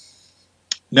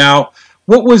 Now,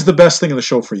 what was the best thing in the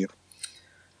show for you?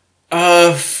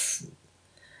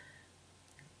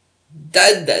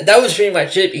 That was pretty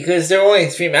much it because there are only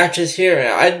 3 matches here.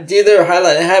 The other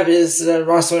highlight I have is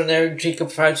Russell and Eric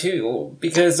Jacob Fatu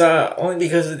only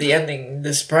because of the ending,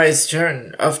 the surprise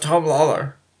turn of Tom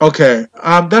Lawler. Okay,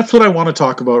 that's what I want to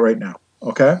talk about right now.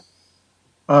 Okay,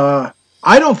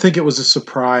 I don't think it was a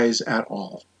surprise at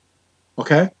all.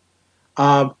 Okay,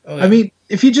 I mean,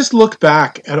 if you just look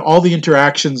back at all the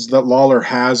interactions that Lawler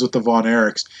has with the Von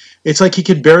Erichs, it's like he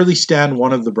can barely stand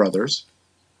one of the brothers.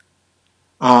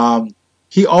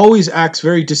 He always acts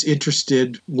very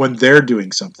disinterested when they're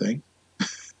doing something.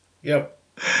 Yep.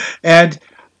 And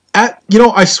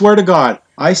I swear to God,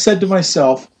 I said to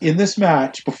myself in this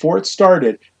match before it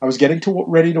started, I was getting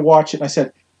ready to watch it,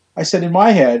 and I said in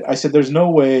my head, there's no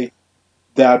way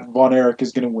that Von Erich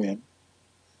is going to win.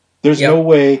 There's no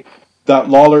way that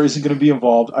Lawler isn't going to be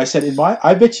involved. I said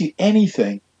I bet you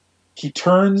anything, he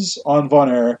turns on Von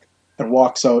Erich and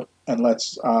walks out and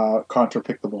lets Contra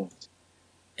pick the bones.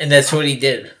 And that's what he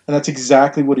did. And that's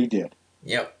exactly what he did.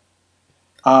 Yep.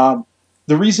 The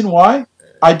reason why,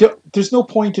 there's no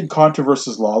point in Contra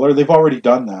versus Lawler. They've already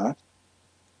done that.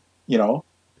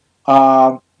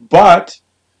 But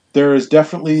there is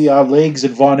definitely legs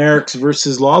in Von Erichs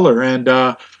versus Lawler, and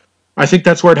I think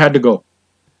that's where it had to go.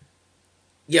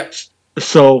 Yep.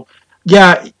 So,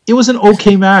 yeah, it was an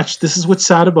okay match. This is what's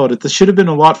sad about it. This should have been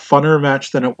a lot funner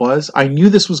match than it was. I knew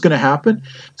this was going to happen,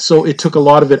 so it took a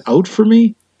lot of it out for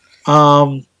me.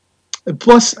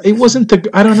 Plus, it wasn't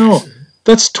I don't know.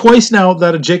 That's twice now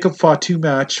that a Jacob Fatu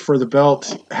match for the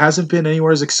belt hasn't been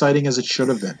anywhere as exciting as it should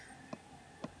have been.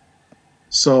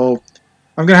 So,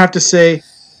 I'm going to have to say,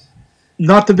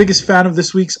 not the biggest fan of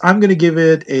this week's. I'm going to give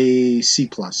it a C+.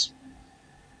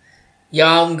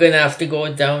 Yeah, I'm gonna have to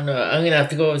go down. I'm gonna have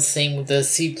to go the same with the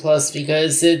C+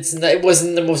 because it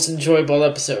wasn't the most enjoyable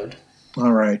episode.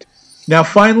 All right. Now,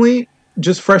 finally,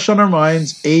 just fresh on our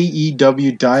minds,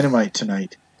 AEW Dynamite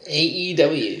tonight.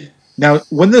 AEW. Now,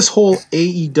 when this whole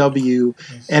AEW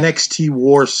NXT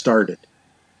war started,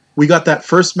 we got that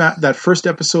first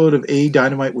episode of AE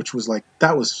Dynamite, which was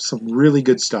that was some really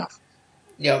good stuff.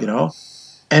 Yeah.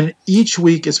 And each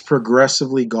week it's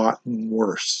progressively gotten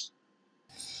worse.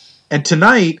 And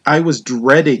tonight, I was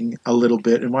dreading a little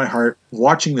bit in my heart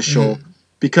watching the show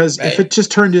because if it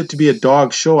just turned out to be a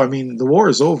dog show, I mean, the war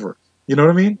is over. You know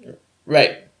what I mean?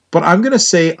 Right. But I'm going to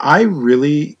say I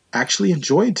really actually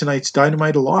enjoyed tonight's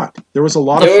Dynamite a lot. There was a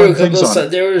lot of fun things on it.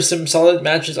 There were some solid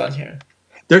matches on here.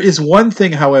 There is one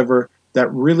thing, however, that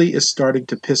really is starting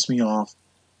to piss me off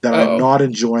that I'm not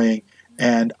enjoying,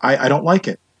 and I don't like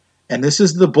it. And this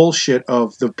is the bullshit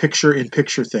of the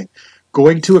picture-in-picture thing.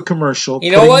 Going to a commercial.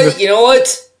 You know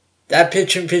what? That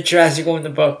picture-in-picture has to go in the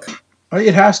book.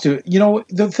 It has to.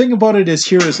 The thing about it is,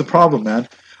 here is the problem, man.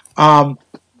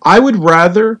 I would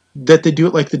rather that they do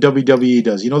it like the WWE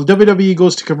does. The WWE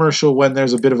goes to commercial when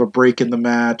there's a bit of a break in the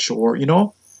match, or,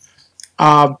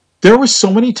 there were so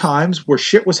many times where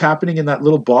shit was happening in that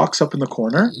little box up in the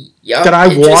corner that I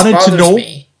wanted to know.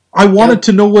 I wanted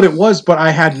to know what it was, but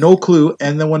I had no clue.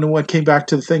 And then when it came back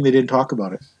to the thing, they didn't talk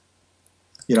about it.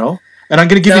 And I'm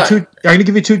going to give you two. I'm going to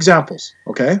give you 2 examples.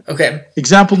 Okay. Okay.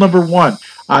 Example number 1: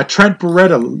 Trent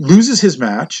Beretta loses his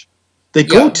match. They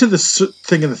go to the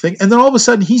thing and then all of a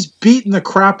sudden he's beating the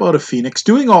crap out of Phoenix,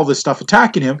 doing all this stuff,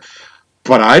 attacking him.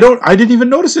 But I didn't even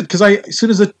notice it because as soon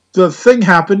as the thing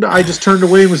happened, I just turned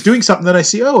away and was doing something. Then I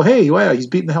see, oh hey, wow, he's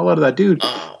beating the hell out of that dude.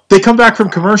 They come back from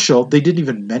commercial, they didn't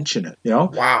even mention it.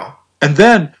 Wow. And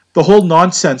then the whole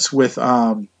nonsense with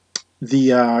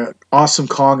Awesome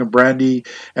Kong and Brandy,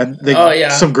 and Oh,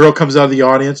 some girl comes out of the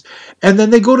audience, and then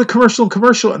they go to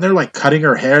commercial, and they're like cutting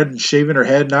her head and shaving her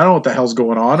head, and I don't know what the hell's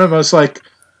going on. And I was like,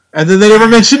 and then they never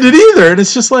mentioned it either, and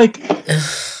it's just like,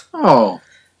 oh,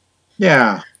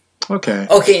 yeah, okay.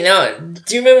 Okay, now,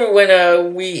 do you remember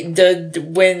when we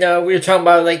were talking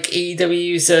about like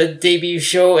AEW's debut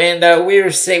show, and we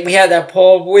were saying we had that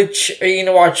poll, which are you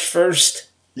gonna watch first?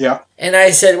 Yeah. And I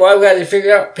said, well, we got to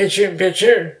figure out picture in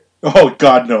picture. Oh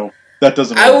God, no, that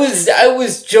doesn't work. I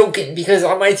was joking because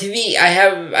on my TV I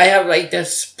have like the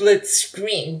split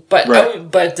screen, but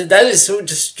Right. but that is so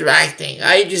distracting.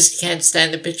 I just can't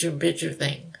stand the picture in picture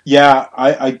thing. Yeah,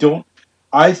 I don't.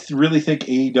 I really think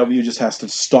AEW just has to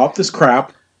stop this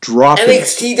crap. Drop it.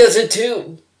 NXT does it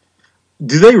too.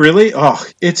 Do they really? Oh,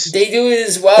 it's. They do it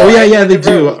as well. Oh yeah, they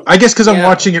do. I guess because I'm Yeah.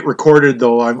 watching it recorded,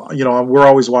 though. We're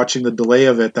always watching the delay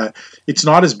of it. That it's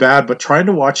not as bad, but trying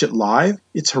to watch it live,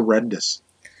 it's horrendous.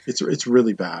 It's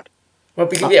really bad. Well,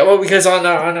 because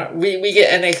on we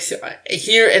get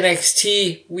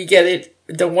NXT, we get it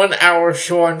the 1 hour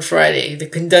show on Friday, the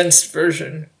condensed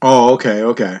version. Oh,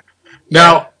 okay.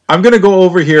 Now I'm gonna go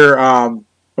over here of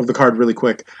the card really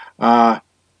quick.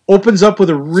 Opens up with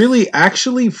a really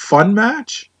actually fun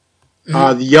match.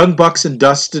 The Young Bucks and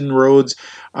Dustin Rhodes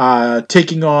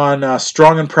taking on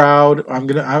Strong and Proud.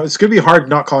 It's gonna be hard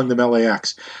not calling them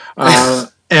LAX.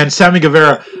 And Sammy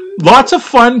Guevara. Lots of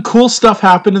fun, cool stuff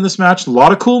happened in this match. A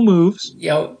lot of cool moves.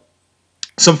 Yep.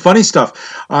 Some funny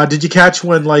stuff. Did you catch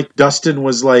when like Dustin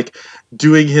was like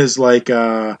doing his like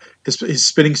his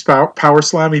spinning power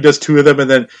slam? He does two of them, and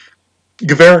then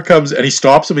Guevara comes and he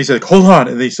stops him. He's like, "Hold on,"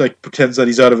 and he's like pretends that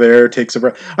he's out of air, takes a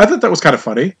breath. I thought that was kind of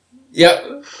funny.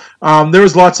 Yep. There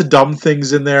was lots of dumb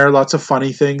things in there, lots of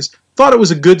funny things. Thought it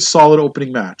was a good, solid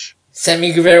opening match.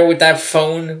 Sammy Guevara with that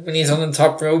phone when he's on the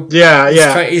top rope. Yeah.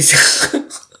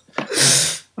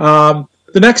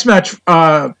 The next match,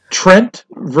 Trent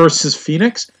versus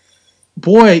Phoenix.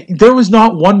 Boy, there was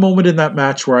not one moment in that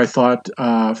match where I thought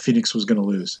Phoenix was going to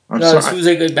lose. This was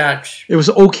a good match. It was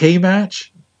an okay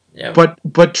match. Yeah.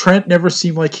 But Trent never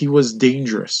seemed like he was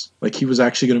dangerous. Like he was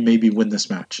actually going to maybe win this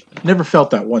match. Never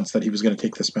felt that once that he was going to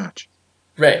take this match.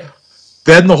 Right.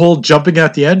 Then the whole jumping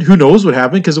at the end. Who knows what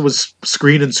happened because it was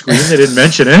screen and screen. They didn't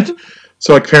mention it.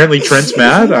 So apparently Trent's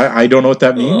mad. I don't know what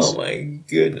that means. Oh my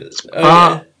goodness.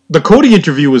 Okay. The Cody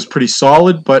interview was pretty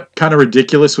solid, but kind of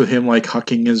ridiculous with him like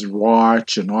hucking his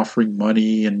watch and offering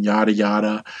money and yada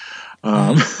yada.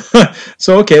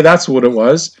 So okay, that's what it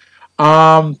was.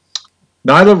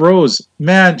 Nyla Rose,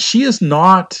 man, she is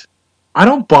not. I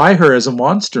don't buy her as a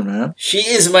monster, man. She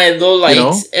is my low light.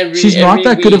 She's not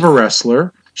that good of a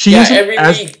wrestler. Every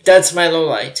week that's my low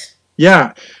light.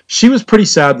 Yeah, she was pretty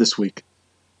sad this week,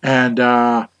 and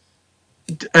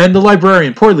the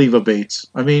librarian, poor Leva Bates.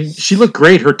 I mean, she looked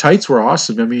great. Her tights were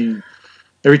awesome. I mean,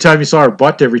 every time you saw her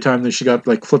butt, every time that she got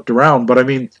like flipped around. But I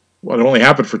mean, it only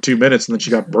happened for 2 minutes, and then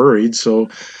she got buried. So,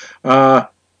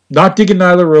 not digging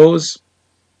Nyla Rose.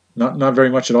 Not very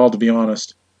much at all, to be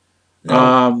honest.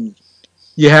 No.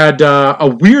 You had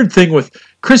a weird thing with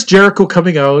Chris Jericho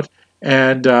coming out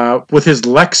and with his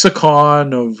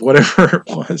lexicon of whatever it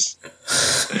was.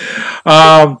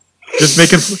 Just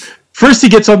making... First he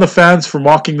gets on the fans for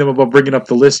mocking them about bringing up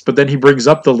the list, but then he brings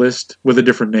up the list with a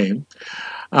different name.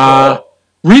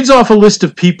 Reads off a list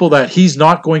of people that he's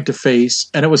not going to face,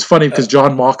 and it was funny because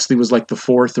John Moxley was like the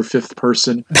 4th or 5th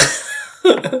person.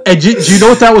 And do you know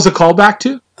what that was a callback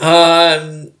to?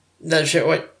 Not sure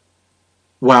what.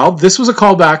 Well, this was a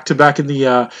callback to back in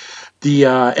the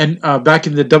back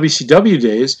in the WCW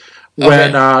days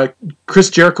when Chris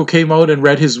Jericho came out and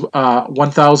read his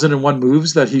 1001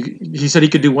 moves that he said he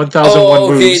could do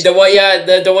 1001 moves. The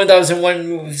 1001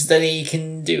 moves that he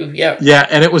can do. Yeah. Yeah,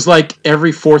 and it was like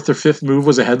every 4th or 5th move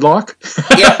was a headlock.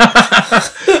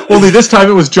 Yeah. Only this time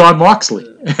it was John Moxley.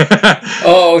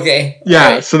 Oh, okay.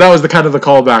 Yeah, right. So that was the kind of the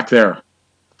callback there.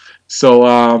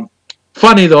 So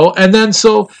funny though, and then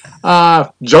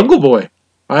Jungle Boy,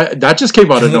 that just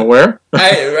came out of nowhere.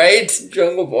 Right,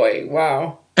 Jungle Boy.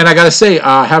 Wow. And I gotta say,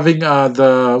 having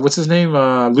what's his name,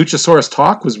 Luchasaurus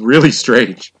talk was really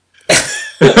strange.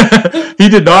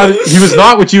 He was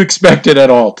not what you expected at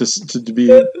all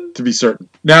to be certain.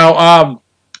 Now,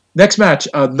 next match,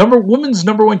 women's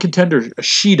number 1 contender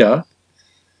Shida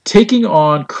taking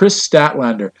on Chris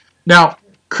Statlander. Now,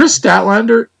 Chris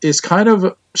Statlander is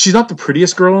she's not the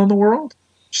prettiest girl in the world.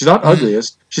 She's not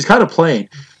ugliest. She's kind of plain,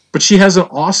 but she has an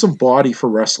awesome body for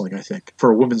wrestling. I think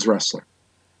for a women's wrestler.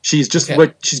 She's just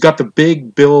she's got the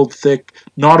big build, thick,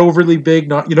 not overly big,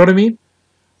 not, you know what I mean?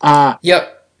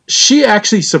 Yep. She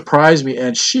actually surprised me,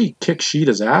 and she kicked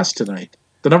Shida's ass tonight.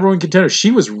 the number one contender.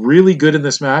 She was really good in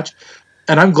this match.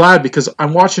 And I'm glad because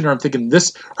I'm watching her. I'm thinking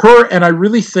her, and I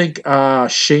really think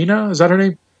Shayna, is that her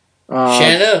name?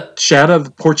 Shanna,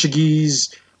 the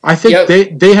Portuguese. I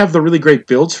think they have the really great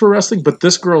builds for wrestling, but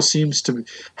this girl seems to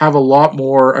have a lot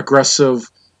more aggressive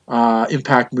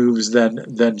impact moves than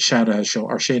Shayna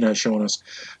has shown us.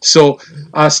 So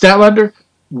Statlander,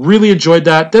 really enjoyed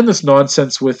that. Then this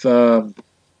nonsense with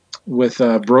what's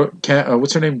her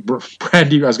name?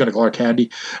 Brandy. I was going to call her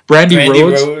Candy. Brandy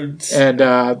Rhodes. And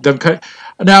them.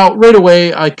 Now, right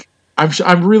away,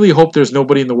 I'm really hope there's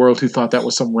nobody in the world who thought that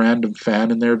was some random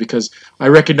fan in there because I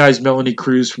recognize Melanie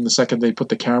Cruz from the second they put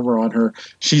the camera on her.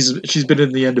 She's been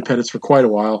in the independents for quite a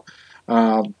while.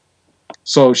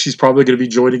 So she's probably going to be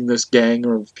joining this gang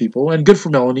of people. And good for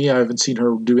Melanie. I haven't seen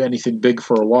her do anything big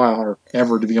for a while, or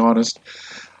ever, to be honest.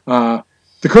 The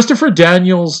Christopher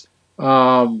Daniels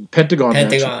Pentagon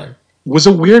match was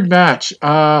a weird match.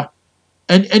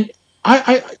 And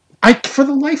I for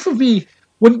the life of me,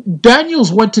 when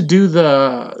Daniels went to do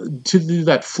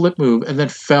that flip move and then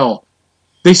fell,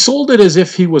 they sold it as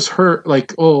if he was hurt,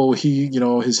 like, oh,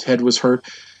 his head was hurt.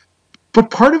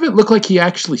 But part of it looked like he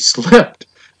actually slipped.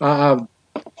 I'm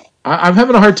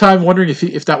having a hard time wondering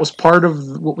if that was part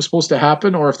of what was supposed to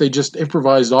happen or if they just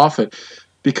improvised off it,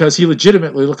 because he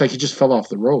legitimately looked like he just fell off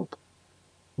the rope.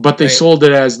 But they sold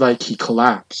it as like he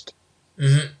collapsed.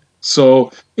 Mm-hmm.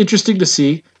 So interesting to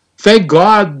see. Thank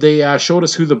God they showed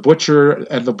us who the Butcher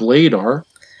and the Blade are.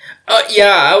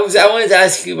 I wanted to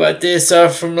ask you about this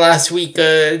from last week.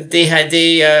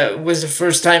 They was the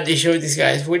first time they showed these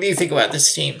guys. What do you think about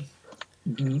this team?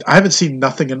 I haven't seen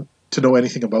nothing to know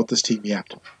anything about this team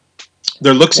yet.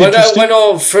 Their look's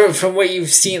interesting. From what you've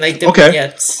seen, like the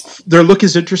vignettes. Their look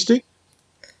is interesting.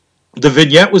 The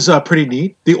vignette was pretty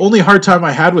neat. The only hard time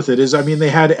I had with it is, they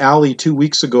had Allie 2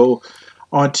 weeks ago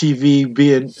on TV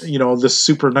being, this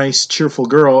super nice, cheerful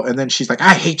girl, and then she's like,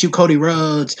 I hate you, Cody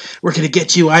Rhodes. We're going to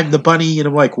get you. I'm the bunny. And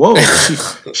I'm like, whoa.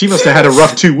 She must have had a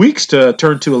rough 2 weeks to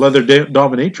turn to a leather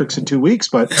dominatrix in 2 weeks.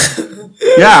 But,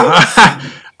 yeah.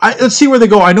 Let's see where they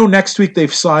go. I know next week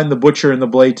they've signed the Butcher and the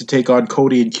Blade to take on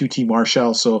Cody and QT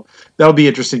Marshall, so that'll be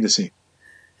interesting to see.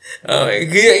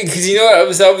 Because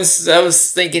I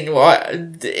was thinking,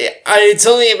 it's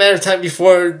only a matter of time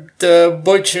before the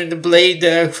Butcher and the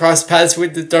Blade cross paths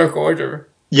with the Dark Order.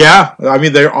 Yeah,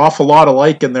 they're awful lot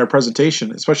alike in their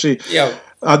presentation, especially. Yeah.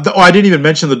 I didn't even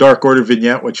mention the Dark Order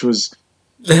vignette, which was.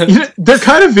 They're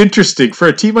kind of interesting for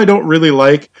a team I don't really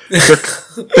like.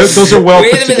 Those are well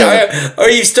put together.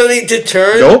 Are you starting to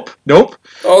turn? Nope.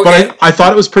 Okay. But I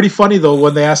thought it was pretty funny though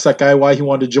when they asked that guy why he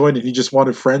wanted to join, and he just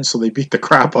wanted friends, so they beat the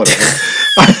crap out of him.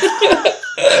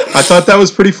 I thought that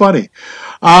was pretty funny.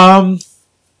 The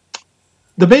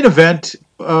main event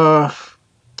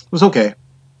was okay.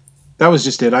 That was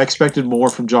just it. I expected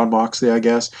more from Jon Moxley, I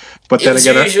guess. But then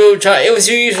again, it was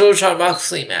your usual Jon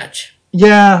Moxley match.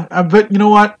 Yeah, but you know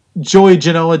what? Joey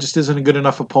Janela just isn't a good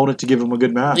enough opponent to give him a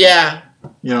good match. Yeah.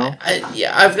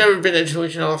 I've never been a Joey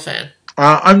Janela fan.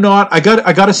 I'm not. I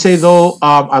got to say though,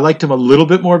 I liked him a little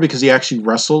bit more because he actually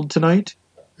wrestled tonight.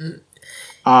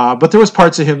 But there was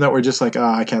parts of him that were just like,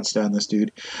 I can't stand this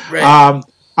dude. Right.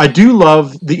 I do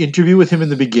love the interview with him in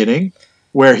the beginning,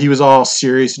 where he was all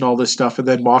serious and all this stuff, and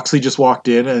then Moxley just walked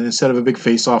in, and instead of a big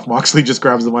face-off, Moxley just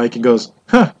grabs the mic and goes,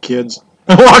 "Huh, kids."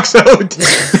 And walks out.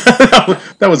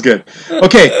 That was good.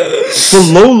 Okay,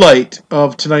 the low light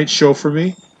of tonight's show for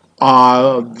me,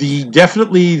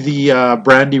 definitely the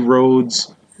Brandy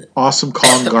Rhodes Awesome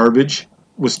Kong garbage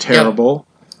was terrible.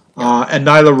 Yep. And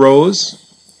Nyla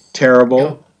Rose,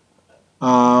 terrible.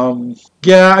 Yep.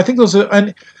 I think those are,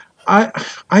 and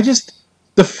I just,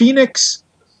 the Phoenix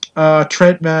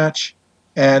Trent match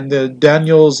and the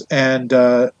Daniels and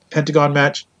Pentagon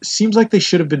match seems like they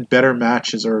should have been better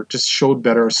matches or just showed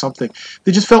better or something.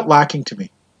 They just felt lacking to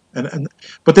me,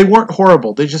 but they weren't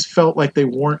horrible. They just felt like they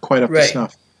weren't quite up to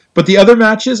snuff. But the other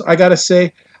matches, I gotta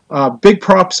say, big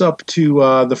props up to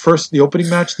the opening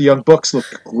match. The Young Bucks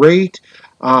looked great.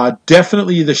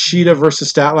 Definitely the Shida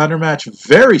versus Statlander match,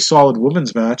 very solid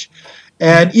women's match.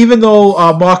 And even though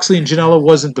Moxley and Janela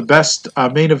wasn't the best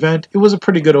main event, it was a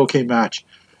pretty good, okay match.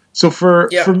 So for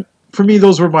me,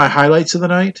 those were my highlights of the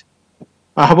night.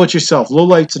 How about yourself?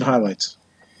 Lowlights and highlights.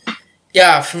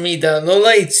 Yeah, for me, the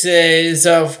lowlights is,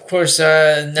 of course,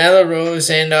 Nyla Rose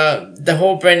and the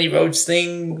whole Brandy Rhodes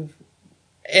thing.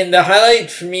 And the highlight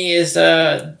for me is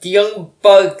the Young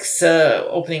Bucks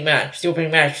opening match. The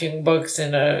opening match, Young Bucks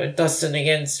and Dustin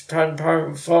against Proud and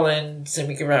Powerful and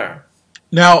Sammy Guevara.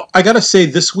 Now, I got to say,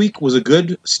 this week was a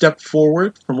good step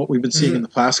forward from what we've been seeing in the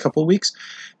past couple of weeks.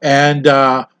 And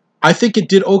I think it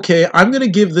did okay. I'm going to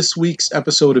give this week's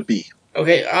episode a B.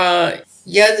 Okay.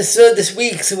 Yeah. This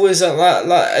week's was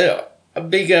a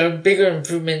bigger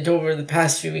improvement over the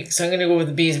past few weeks. So I'm gonna go with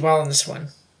the B as well on this one.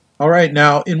 All right,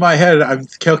 now in my head, I'm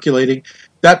calculating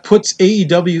that puts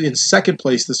AEW in second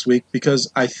place this week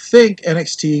because I think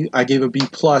NXT I gave a B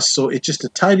plus, so it's just a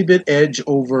tiny bit edge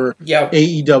over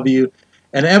AEW,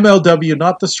 and MLW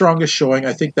not the strongest showing.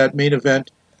 I think that main event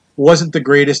wasn't the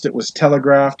greatest. It was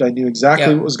telegraphed. I knew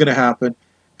exactly what was going to happen,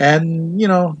 and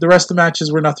the rest of the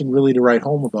matches were nothing really to write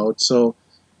home about. So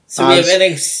we have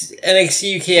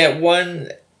NXT UK at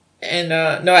 1, and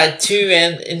at 2,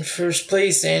 and in first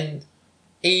place, and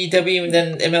AEW and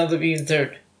then MLW in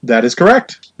third. That is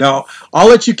correct. Now, I'll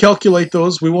let you calculate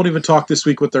those. We won't even talk this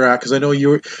week what they're at because I know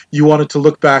you wanted to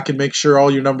look back and make sure all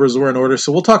your numbers were in order.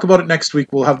 So we'll talk about it next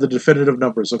week. We'll have the definitive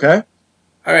numbers, okay?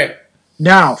 All right.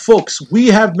 Now, folks, we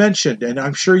have mentioned, and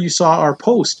I'm sure you saw our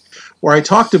post, where I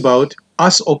talked about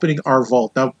us opening our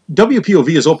vault. Now,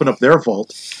 WPOV has opened up their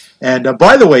vault. And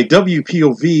by the way,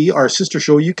 WPOV, our sister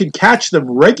show, you can catch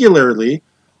them regularly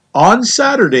on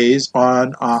Saturdays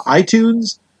on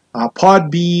iTunes,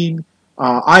 Podbean,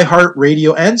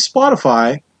 iHeartRadio, and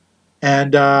Spotify,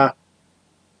 and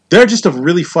they're just a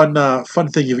really fun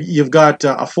thing. You've got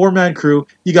a 4-man crew.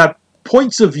 You got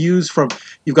points of views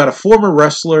you've got a former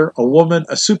wrestler, a woman,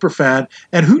 a super fan,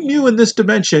 and who knew in this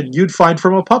dimension you'd find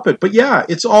from a puppet? But yeah,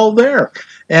 it's all there.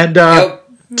 And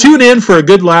tune in for a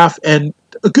good laugh and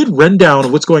a good rundown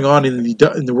of what's going on in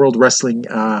the World Wrestling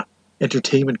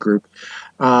Entertainment Group.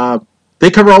 They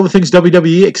cover all the things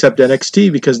WWE except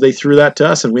NXT because they threw that to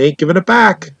us and we ain't giving it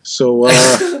back. So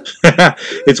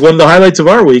it's one of the highlights of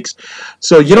our weeks.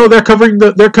 So they're covering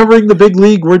the big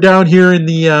league. We're down here in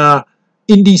the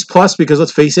Indies Plus because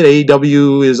let's face it,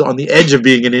 AEW is on the edge of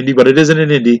being an indie, but it isn't an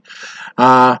indie.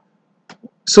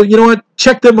 So you know what?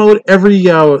 Check them out every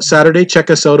Saturday.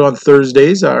 Check us out on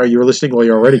Thursdays. You're listening while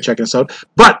you're already checking us out.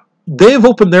 But they've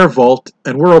opened their vault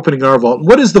and we're opening our vault.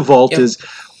 What is the vault? Is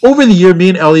over the year, me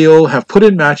and Elio have put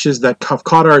in matches that have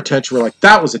caught our attention. We're like,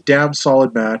 that was a damn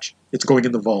solid match. It's going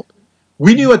in the vault.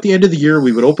 We knew at the end of the year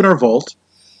we would open our vault,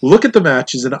 look at the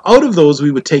matches, and out of those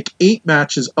we would take 8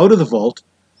 matches out of the vault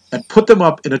and put them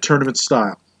up in a tournament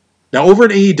style. Now over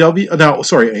in AEW,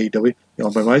 AEW,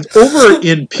 on my mind. Over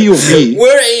in POV,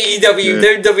 we're AEW,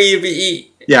 they're WWE.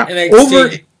 Yeah,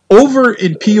 over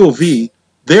in POV,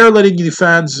 they're letting you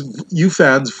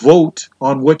fans vote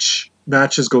on which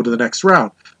matches go to the next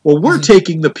round. Well, we're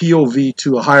taking the POV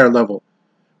to a higher level.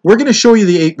 We're going to show you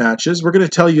the 8 matches. We're going to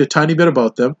tell you a tiny bit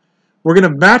about them. We're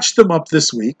going to match them up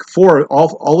this week.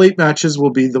 All 8 matches will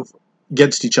be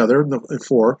against each other. The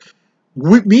 4.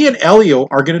 Me and Elio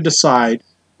are going to decide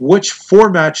which 4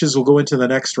 matches will go into the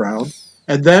next round,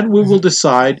 and then we will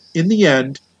decide in the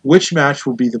end which match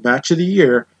will be the match of the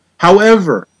year.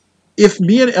 However, if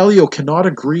me and Elio cannot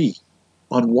agree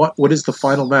on what is the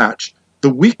final match, the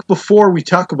week before we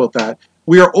talk about that,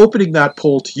 we are opening that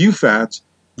poll to you fans.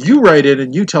 You write in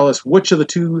and you tell us which of the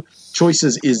 2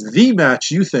 choices is the match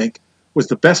you think was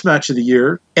the best match of the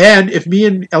year. And if me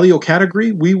and Elio can't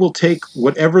agree, we will take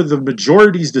whatever the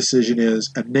majority's decision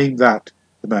is and name that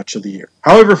the match of the year.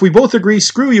 However, if we both agree,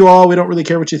 screw you all, we don't really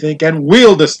care what you think, and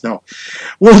we'll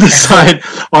decide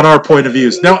on our point of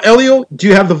views. Now, Elio, do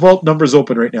you have the vault numbers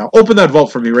open right now? Open that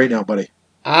vault for me right now, buddy.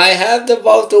 I have the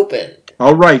vault open.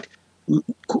 All right.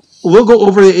 We'll go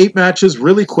over the 8 matches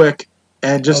really quick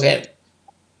and just... Okay.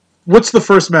 What's the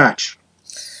first match?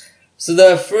 So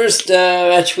the first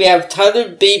match, we have Tyler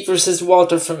Bate versus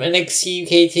Walter from NXT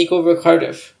UK TakeOver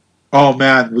Cardiff. Oh,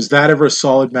 man. Was that ever a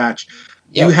solid match?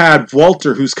 Yep. You had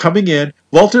Walter, who's coming in.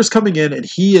 Walter's coming in, and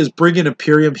he is bringing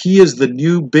Imperium. He is the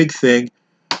new big thing.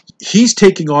 He's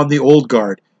taking on the old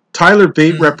guard. Tyler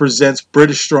Bate represents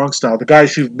British Strong Style, the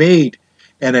guys who've made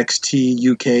NXT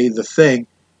UK the thing.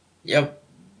 Yep.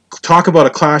 Talk about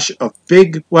a clash of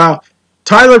big... Well,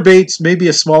 Tyler Bates may be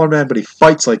a smaller man, but he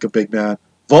fights like a big man.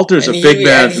 Walter's a big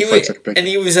man who fights like a big man. And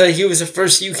he was a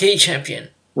first UK champion.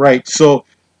 Right. So,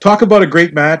 talk about a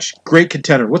great match, great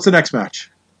contender. What's the next match?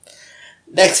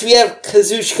 Next, we have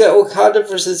Kazuchika Okada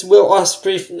versus Will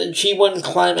Ospreay from the G1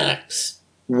 Climax.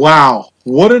 Wow.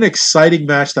 What an exciting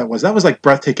match that was. That was like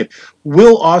breathtaking.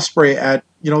 Will Ospreay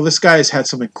this guy has had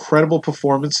some incredible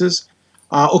performances.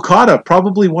 Okada,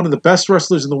 probably one of the best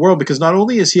wrestlers in the world because not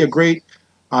only is he a great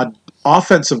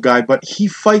offensive guy, but he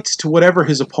fights to whatever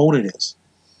his opponent is.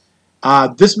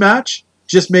 This match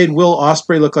just made Will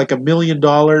Ospreay look like $1 million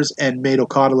and made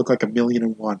Okada look like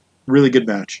 $1,000,001. Really good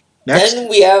match. Next. Then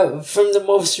we have, from the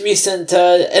most recent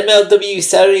MLW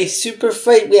Saturday Super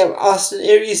Fight, we have Austin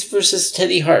Aries versus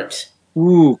Teddy Hart.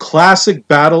 Ooh, classic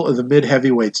battle of the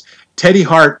mid-heavyweights. Teddy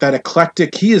Hart, that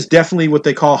eclectic, he is definitely what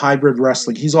they call hybrid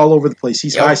wrestling. He's all over the place.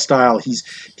 He's high style.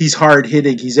 He's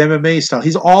hard-hitting. He's MMA style.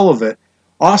 He's all of it.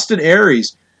 Austin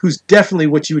Aries, who's definitely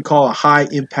what you would call a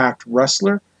high-impact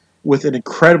wrestler with an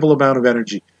incredible amount of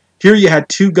energy. Here you had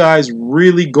two guys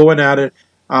really going at it.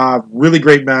 Really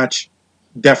great match.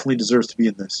 Definitely deserves to be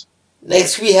in this.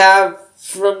 Next we have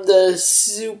from the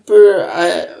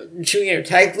Super Junior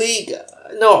Tag League.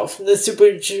 No, from the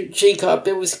Super J Cup,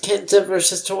 it was Kenta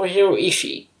versus Tomohiro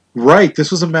Ishii. Right, this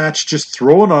was a match just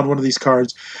thrown on one of these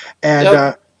cards.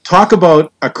 And talk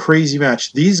about a crazy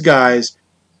match. These guys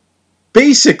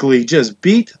basically just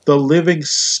beat the living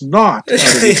snot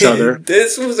out of each other.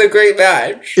 This was a great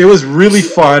match. It was really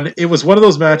fun. It was one of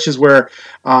those matches where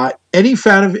any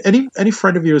friend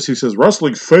of yours who says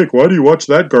wrestling's fake, why do you watch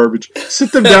that garbage?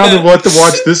 Sit them down and let them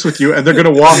watch this with you, and they're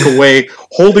going to walk away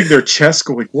holding their chest,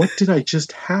 going, "What did I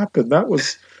just happen? That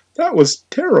was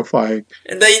terrifying."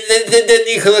 And then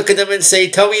you can look at them and say,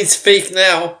 "Tell me it's fake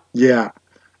now." Yeah.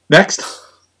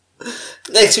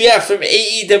 Next we have from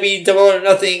AEW Double or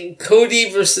Nothing,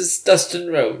 Cody versus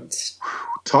Dustin Rhodes.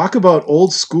 Talk about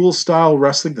old school style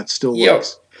wrestling that still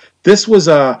works. This was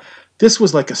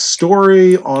like a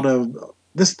story on a.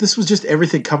 This was just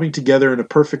everything coming together in a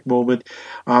perfect moment.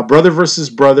 Brother versus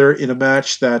brother in a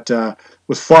match that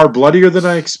was far bloodier than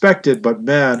I expected. But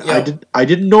man, I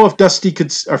didn't know if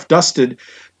Dustin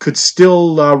could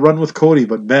still run with Cody.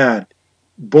 But man,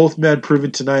 both men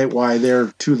proven tonight why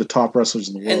they're two of the top wrestlers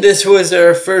in the world. And this was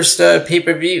their first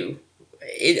pay-per-view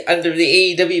under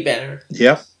the AEW banner.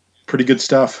 Yep, pretty good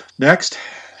stuff. Next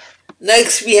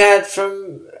we had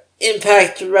from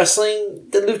Impact Wrestling,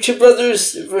 the Lucha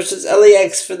Brothers versus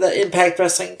LAX for the Impact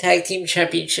Wrestling Tag Team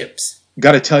Championships.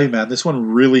 Got to tell you, man, this one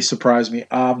really surprised me.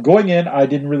 Going in, I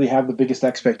didn't really have the biggest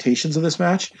expectations of this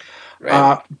match.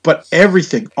 Right. But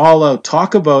everything, all out.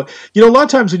 Talk about, a lot of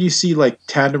times when you see like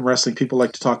tandem wrestling, people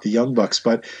like to talk the Young Bucks,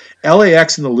 but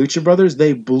LAX and the Lucha Brothers,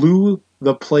 they blew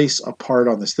the place apart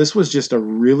on this. This was just a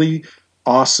really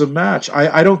awesome match.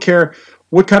 I don't care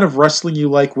what kind of wrestling you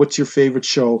like, what's your favorite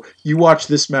show, you watch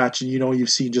this match and you've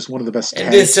seen just one of the best tag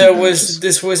matches.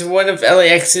 This was one of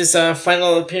LAX's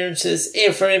final appearances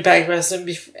from Impact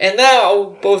Wrestling, and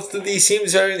now both of these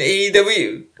teams are in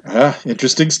AEW.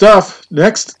 Interesting stuff.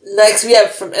 Next we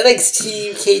have from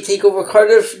NXT UK TakeOver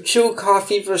Cardiff, Joe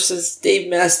Coffey versus Dave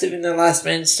Mastiff in the Last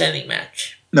Man Standing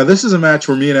match. Now this is a match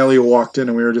where me and Elliot walked in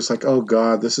and we were just like, oh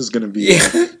god, this is going to be...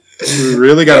 We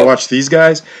really got to watch these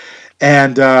guys.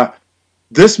 And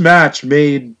this match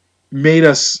made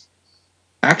us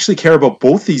actually care about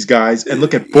both these guys and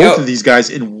look at both of these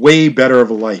guys in way better of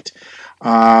a light.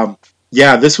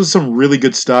 This was some really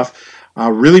good stuff.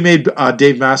 Really made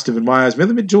Dave Mastiff, in my eyes,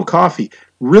 made Joe Coffey.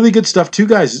 Really good stuff. Two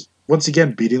guys, once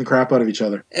again, beating the crap out of each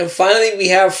other. And finally, we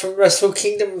have from Wrestle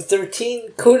Kingdom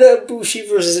 13, Kota Ibushi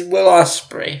versus Will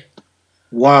Ospreay.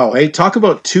 Wow. Hey, talk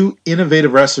about two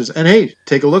innovative wrestlers. And hey,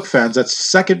 take a look, fans. That's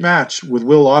second match with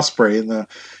Will Ospreay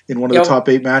in one of the top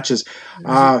 8 matches.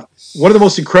 One of the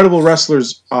most incredible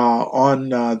wrestlers on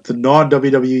the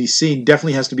non-WWE scene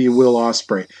definitely has to be Will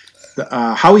Ospreay.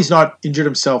 How he's not injured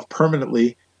himself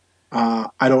permanently, I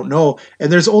don't know. And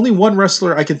there's only one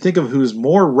wrestler I can think of who's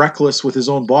more reckless with his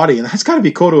own body, and that's got to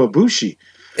be Kota Ibushi.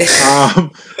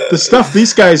 The stuff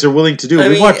these guys are willing to do.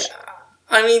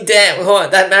 Damn, hold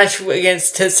on, that match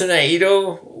against Tetsuya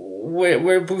Naito,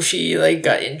 where Bushi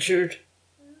got injured.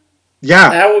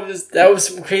 Yeah, that was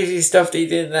some crazy stuff they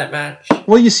did in that match.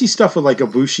 Well, you see stuff with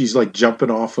Ibushi's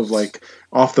jumping off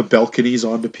the balconies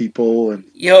onto people, and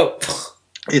yup.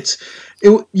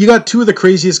 You got two of the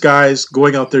craziest guys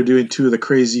going out there doing two of the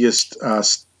craziest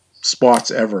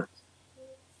spots ever.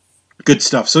 Good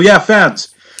stuff. So yeah,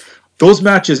 fans, those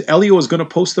matches, Elio is going to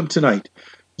post them tonight.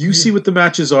 You see what the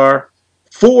matches are.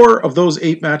 4 of those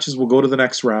 8 matches will go to the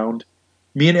next round.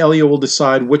 Me and Elio will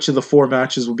decide which of the 4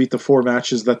 matches will beat the 4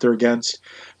 matches that they're against.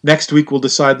 Next week, we'll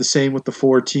decide the same with the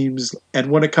 4 teams.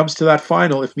 And when it comes to that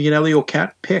final, if me and Elio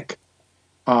can't pick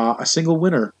a single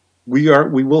winner, we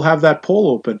will have that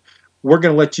poll open. We're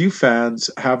going to let you fans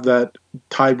have that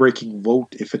tie-breaking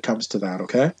vote if it comes to that,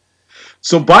 okay?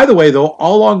 So, by the way, though,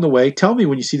 all along the way, tell me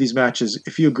when you see these matches,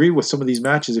 if you agree with some of these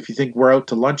matches, if you think we're out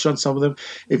to lunch on some of them,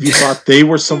 if you thought they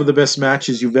were some of the best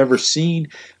matches you've ever seen,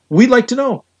 we'd like to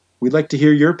know. We'd like to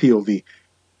hear your POV.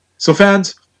 So,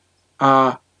 fans,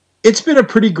 it's been a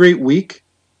pretty great week.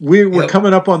 We're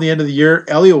coming up on the end of the year.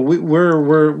 Elio,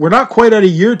 we're not quite at a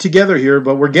year together here,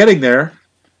 but we're getting there.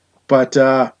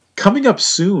 But coming up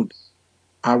soon,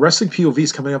 Wrestling POV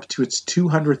is coming up to its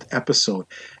 200th episode,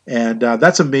 and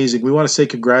that's amazing. We want to say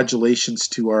congratulations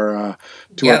to our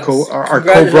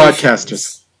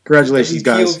co-broadcasters. Congratulations,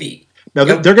 guys. Now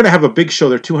they're going to have a big show.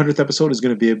 Their 200th episode is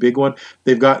going to be a big one.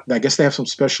 They've got, I guess, they have some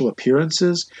special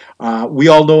appearances. We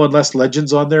all know unless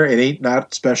Legend's on there, it ain't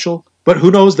not special. But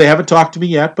who knows? They haven't talked to me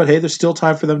yet. But hey, there's still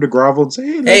time for them to grovel and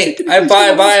say, "Hey, I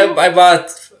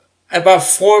bought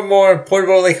 4 more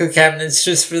portable liquor cabinets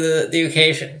just for the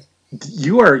occasion."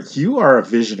 You are a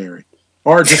visionary,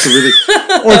 or just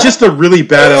a really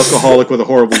bad alcoholic with a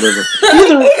horrible liver.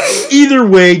 Either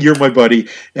way, you're my buddy.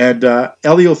 And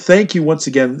Elio, thank you once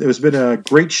again. It has been a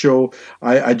great show.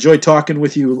 I enjoyed talking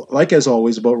with you, like as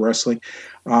always, about wrestling,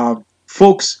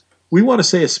 folks. We want to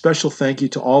say a special thank you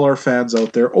to all our fans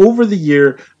out there. Over the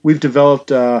year, we've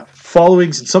developed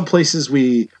followings in some places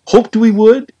we hoped we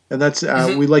would. And that's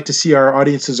we like to see our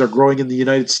audiences are growing in the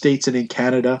United States and in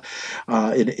Canada,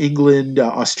 in England,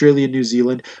 Australia, New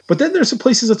Zealand. But then there's some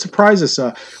places that surprise us.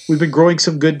 We've been growing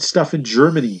some good stuff in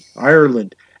Germany,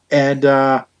 Ireland. And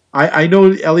I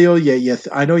know, Elio,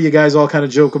 I know you guys all kind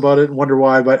of joke about it and wonder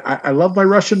why, but I love my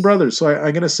Russian brothers. So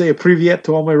I'm going to say a privyet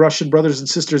to all my Russian brothers and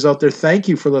sisters out there. Thank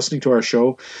you for listening to our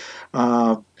show.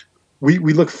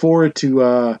 We look forward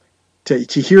to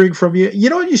hearing from you. You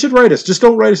know what? You should write us. Just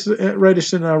don't write us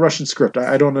in a Russian script.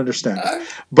 I don't understand.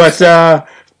 But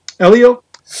Elio,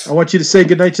 I want you to say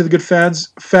goodnight to the good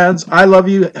fans. Fans, I love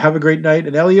you. Have a great night.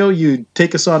 And Elio, you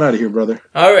take us on out of here, brother.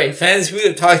 All right, fans.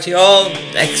 We'll talk to you all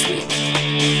next week.